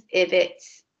wrestling as if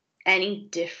it's any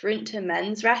different to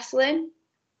men's wrestling?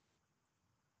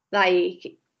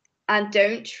 Like, and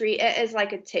don't treat it as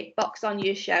like a tick box on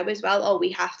your show as well. Oh,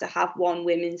 we have to have one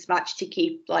women's match to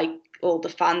keep like all the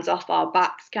fans off our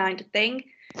backs kind of thing.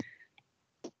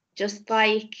 Just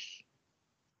like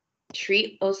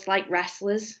treat us like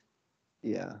wrestlers.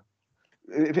 Yeah.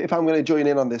 If I'm going to join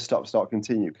in on this stop, start,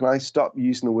 continue, can I stop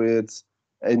using the words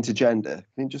intergender?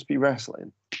 Can it just be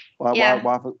wrestling? Why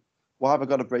have I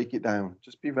got to break it down?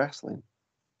 Just be wrestling.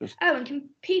 And can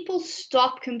people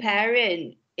stop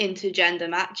comparing intergender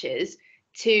matches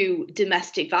to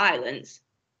domestic violence?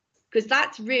 Because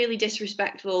that's really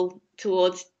disrespectful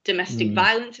towards domestic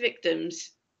violence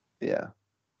victims. Yeah.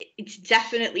 It's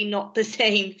definitely not the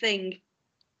same thing.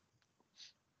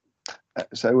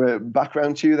 So back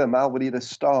around to you then, Mal. We need a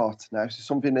start now. So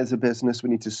something as a business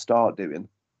we need to start doing.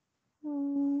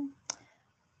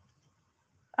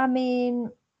 I mean,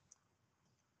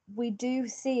 we do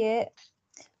see it,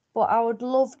 but I would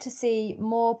love to see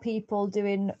more people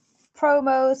doing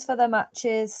promos for their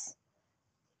matches,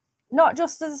 not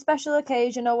just as a special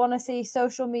occasion. I want to see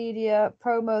social media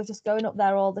promos just going up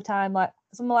there all the time, like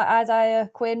someone like Isaiah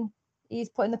Quinn. He's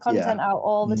putting the content out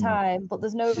all the time, but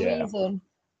there's no reason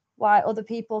why other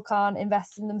people can't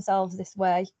invest in themselves this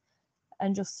way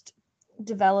and just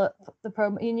develop the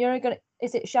promo. And you're gonna,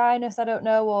 is it shyness? I don't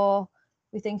know, or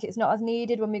we think it's not as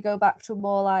needed when we go back to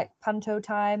more like panto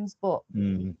times, but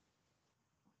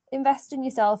invest in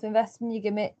yourself, invest in your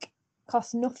gimmick.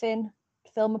 Costs nothing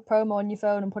to film a promo on your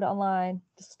phone and put it online.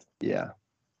 Just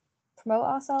promote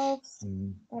ourselves.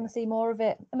 I want to see more of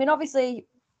it. I mean, obviously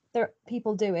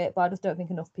people do it, but I just don't think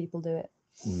enough people do it.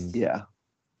 Yeah.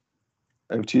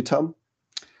 Over to you, Tom.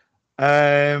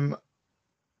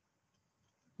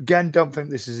 Again, don't think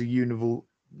this is a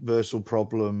universal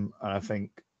problem, and I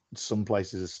think some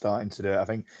places are starting to do it. I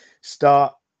think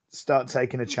start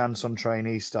taking a chance on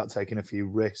trainees, start taking a few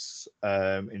risks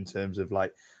in terms of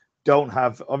like, don't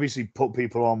have, obviously put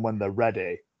people on when they're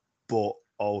ready, but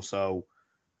also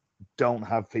don't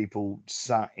have people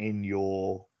sat in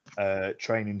your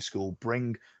training school.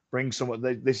 Bring someone.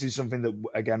 This is something that,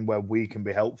 again, where we can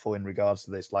be helpful in regards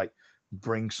to this. Like,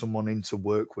 bring someone in to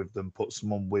work with them. Put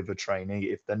someone with a trainee.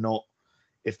 If they're not,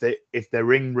 if their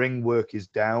ring work is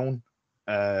down,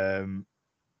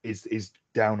 is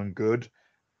down and good,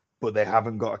 but they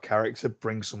haven't got a character,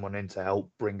 bring someone in to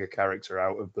help bring a character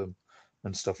out of them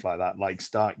and stuff like that. Like,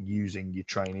 start using your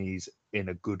trainees in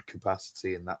a good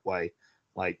capacity in that way.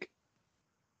 Like,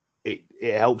 it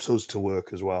helps us to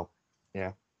work as well.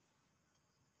 Yeah.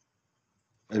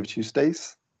 Over to you,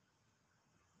 Stace.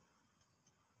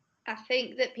 I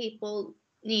think that people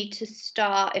need to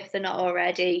start, if they're not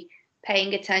already,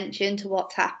 paying attention to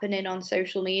what's happening on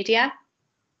social media.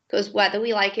 Because whether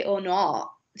we like it or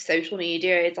not, social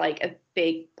media is like a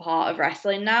big part of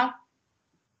wrestling now.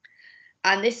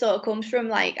 And this sort of comes from,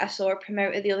 like, I saw a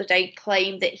promoter the other day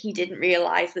claim that he didn't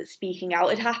realise that speaking out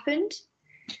had happened.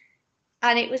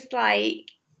 And it was like,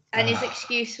 and his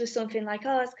excuse was something like,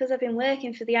 oh, it's because I've been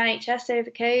working for the NHS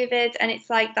over COVID. And it's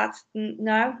like, that's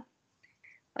no.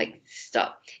 Like,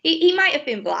 stop. He might have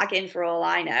been blagging for all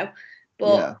I know.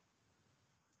 But, yeah.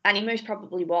 And he most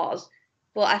probably was.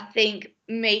 But I think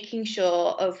making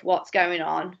sure of what's going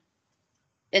on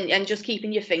and just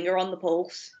keeping your finger on the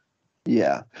pulse.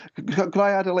 Yeah. Could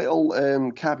I add a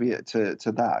little caveat to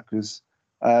that? Because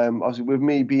obviously with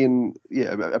me being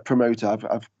a promoter,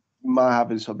 I've might have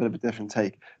a sort of bit of a different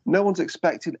take. No one's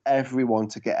expected everyone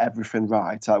to get everything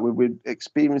right. We're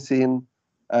experiencing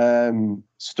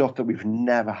stuff that we've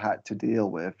never had to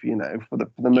deal with. You know, for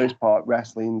the most part,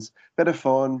 wrestling's a bit of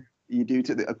fun. You do it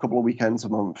a couple of weekends a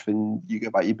month, and you go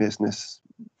about your business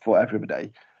for every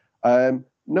day. No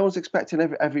one's expecting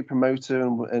every promoter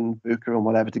and booker and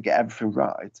whatever to get everything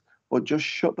right, but just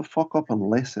shut the fuck up and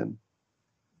listen.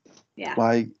 Yeah.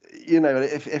 Like, you know,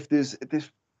 if there's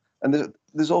and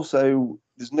there's also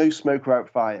no smoke without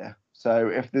fire. So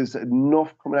if there's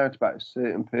enough coming out about a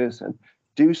certain person,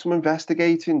 do some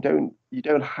investigating. You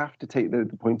don't have to take the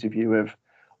point of view of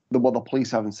the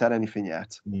police haven't said anything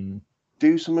yet.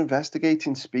 Do some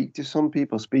investigating. Speak to some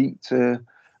people. Speak to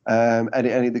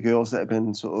any of the girls that have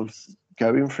been sort of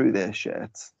going through their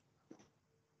shit,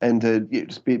 and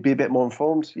just be a bit more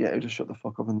informed. Yeah, just shut the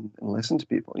fuck up and listen to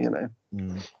people. You know.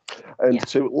 And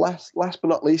so last but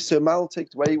not least, so Mal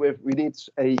takes away with, we need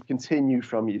a continue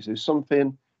from you. So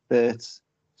something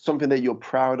that you're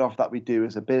proud of that we do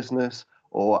as a business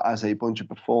or as a bunch of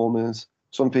performers,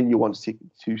 something you want to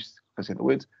I say the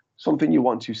words, something you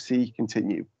want to see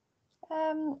continue.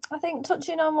 I think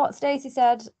touching on what Stacey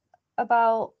said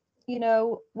about, you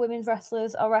know, women's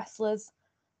wrestlers or wrestlers,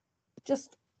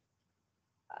 just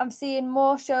I'm seeing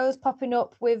more shows popping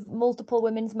up with multiple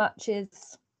women's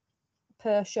matches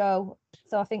per show,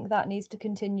 so I think that needs to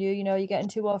continue. You know, you're getting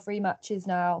 2 or 3 matches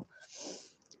now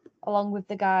along with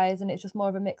the guys, and it's just more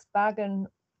of a mixed bag, and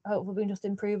hopefully we can just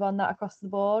improve on that across the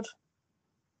board.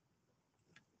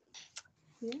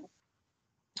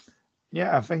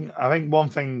 I think one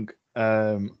thing,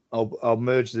 I'll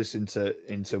merge this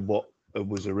into what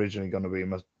was originally going to be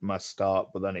my start,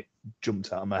 but then it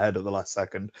jumped out of my head at the last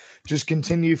second. Just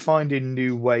continue finding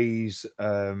new ways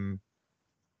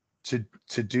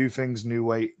to do things, new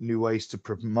ways to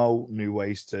promote, new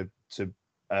ways to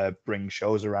bring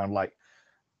shows around. Like,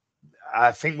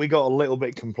 I think we got a little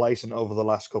bit complacent over the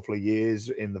last couple of years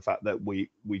in the fact that we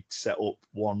set up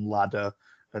one ladder,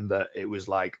 and that it was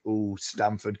like, oh,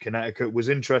 Stamford, Connecticut was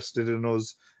interested in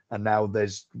us, and now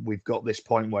we've got this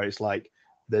point where it's like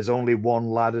there's only one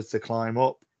ladder to climb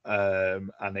up,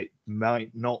 and it might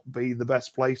not be the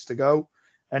best place to go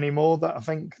anymore. That I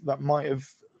think that might have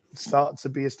start to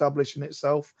be establishing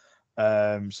itself.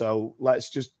 So let's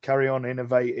just carry on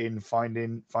innovating,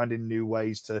 finding new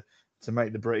ways to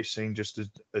make the British scene just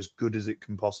as good as it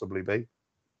can possibly be.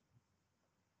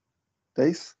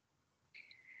 Dace?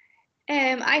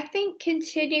 I think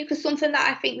continue, because something that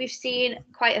I think we've seen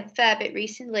quite a fair bit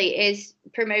recently is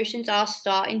promotions are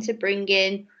starting to bring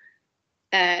in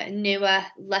newer,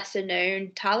 lesser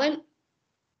known talent.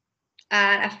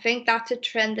 And I think that's a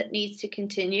trend that needs to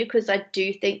continue, because I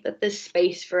do think that there's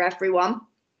space for everyone.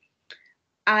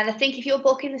 And I think if you're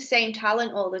booking the same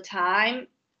talent all the time,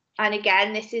 and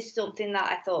again, this is something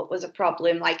that I thought was a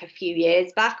problem like a few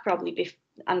years back, probably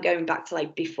I'm going back to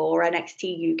like before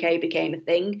NXT UK became a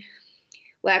thing,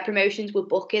 where promotions were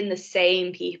booking the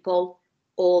same people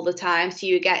all the time. So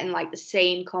you're getting like the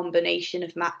same combination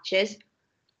of matches.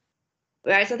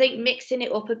 Whereas I think mixing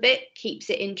it up a bit keeps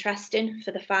it interesting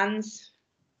for the fans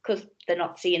because they're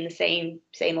not seeing the same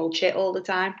old shit all the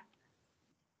time.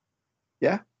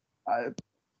 Yeah.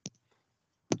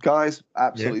 Guys,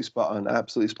 absolutely spot on.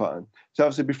 Absolutely spot on. So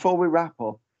obviously, before we wrap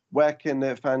up, where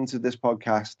can fans of this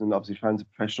podcast and obviously fans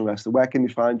of professional wrestling, where can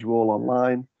they find you all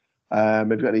online?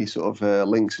 Have you got any sort of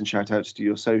links and shout outs to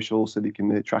your socials so they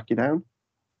can track you down?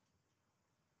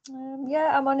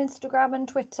 Yeah, I'm on Instagram and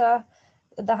Twitter.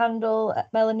 The handle at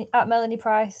Melanie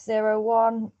Price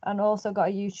 01, and also got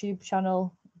a YouTube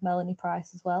channel, Melanie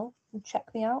Price, as well. Check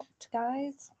me out,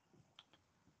 guys.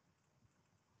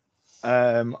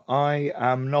 I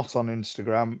am not on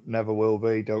Instagram, never will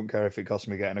be. Don't care if it costs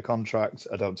me getting a contract.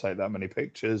 I don't take that many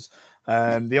pictures.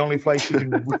 The only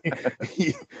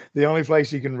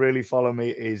place you can really follow me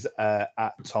is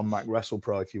at Tom Mac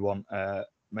WrestlePro if you want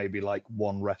maybe like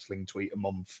one wrestling tweet a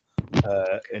month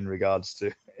in regards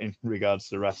to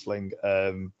wrestling.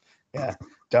 Yeah,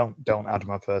 don't add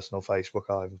my personal Facebook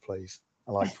either, please.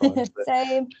 I like private.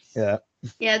 Same. Yeah.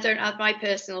 Yeah, don't add my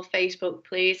personal Facebook,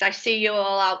 please. I see you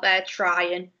all out there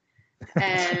trying.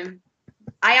 I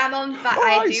am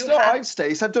on.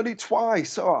 Stace. I've done it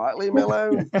twice. All right, leave me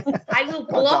alone. I will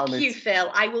block you, Phil.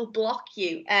 I will block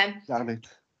you. Damn it.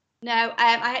 No,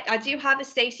 I do have a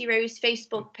Stacey Rose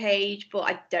Facebook page,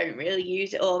 but I don't really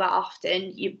use it all that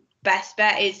often. Your best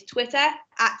bet is Twitter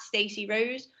at Stacey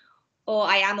Rose, or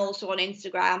I am also on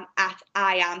Instagram at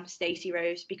I am Stacey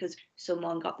Rose because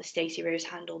someone got the Stacey Rose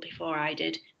handle before I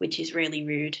did, which is really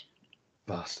rude.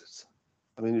 Bastards.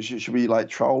 I mean, should we like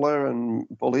troll her and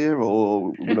bully her,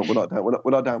 or we're not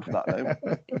down for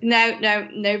that now?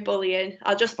 No bullying.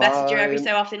 I'll just message her every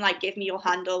so often, like, give me your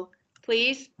handle,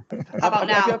 please. How about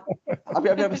now? Have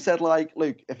you ever said, like,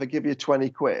 Luke, if I give you 20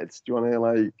 quid, do you want to,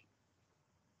 like,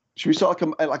 should we sort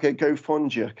of like a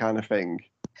GoFund kind of thing?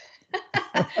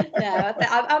 No,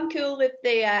 I'm cool with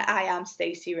the I am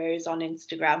Stacey Rose on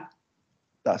Instagram.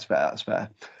 That's fair. So,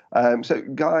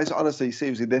 guys, honestly,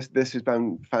 seriously, this has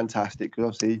been fantastic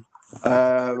because obviously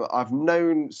I've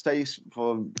known Stace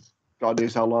for God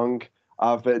knows how long.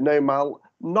 I've known Mal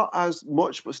not as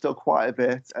much, but still quite a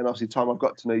bit. And obviously, Tom, I've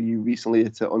got to know you recently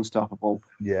at Unstoppable.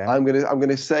 Yeah. I'm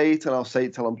gonna say it, and I'll say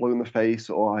it till I'm blue in the face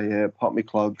or I pop my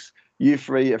clogs. You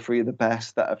three are three of the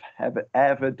best that have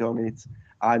ever done it,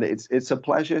 and it's a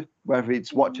pleasure. Whether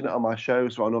it's watching it on my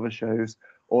shows or on other shows,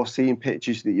 or seeing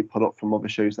pictures that you put up from other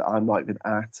shows that I'm not even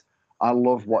at. I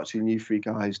love watching you three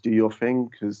guys do your thing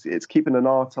because it's keeping an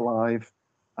art alive,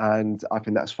 and I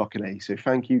think that's fucking ace. So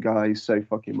thank you guys so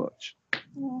fucking much.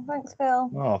 Oh, thanks,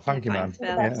 Phil. Oh, thank you, man.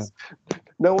 Yeah.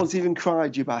 No one's even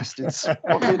cried, you bastards.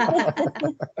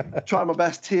 Tried my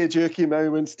best tear-jerky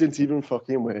moments, didn't even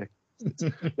fucking work.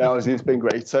 It's been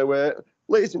great. So,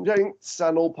 ladies and gents,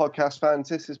 and all podcast fans,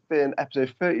 this has been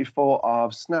episode 34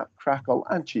 of Snap, Crackle,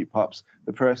 and Cheap Pops,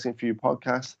 the Pro Wrestling For You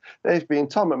podcast. They've been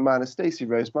Tom McMahon, Stacey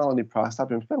Rose, Melanie Price. I've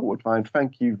been Phil Woodvine.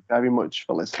 Thank you very much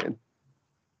for listening.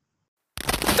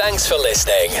 Thanks for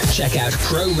listening. Check out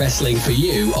Pro Wrestling For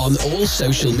You on all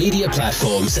social media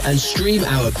platforms and stream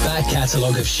our back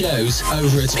catalogue of shows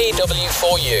over at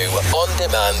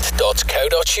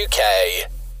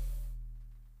pw4uondemand.co.uk.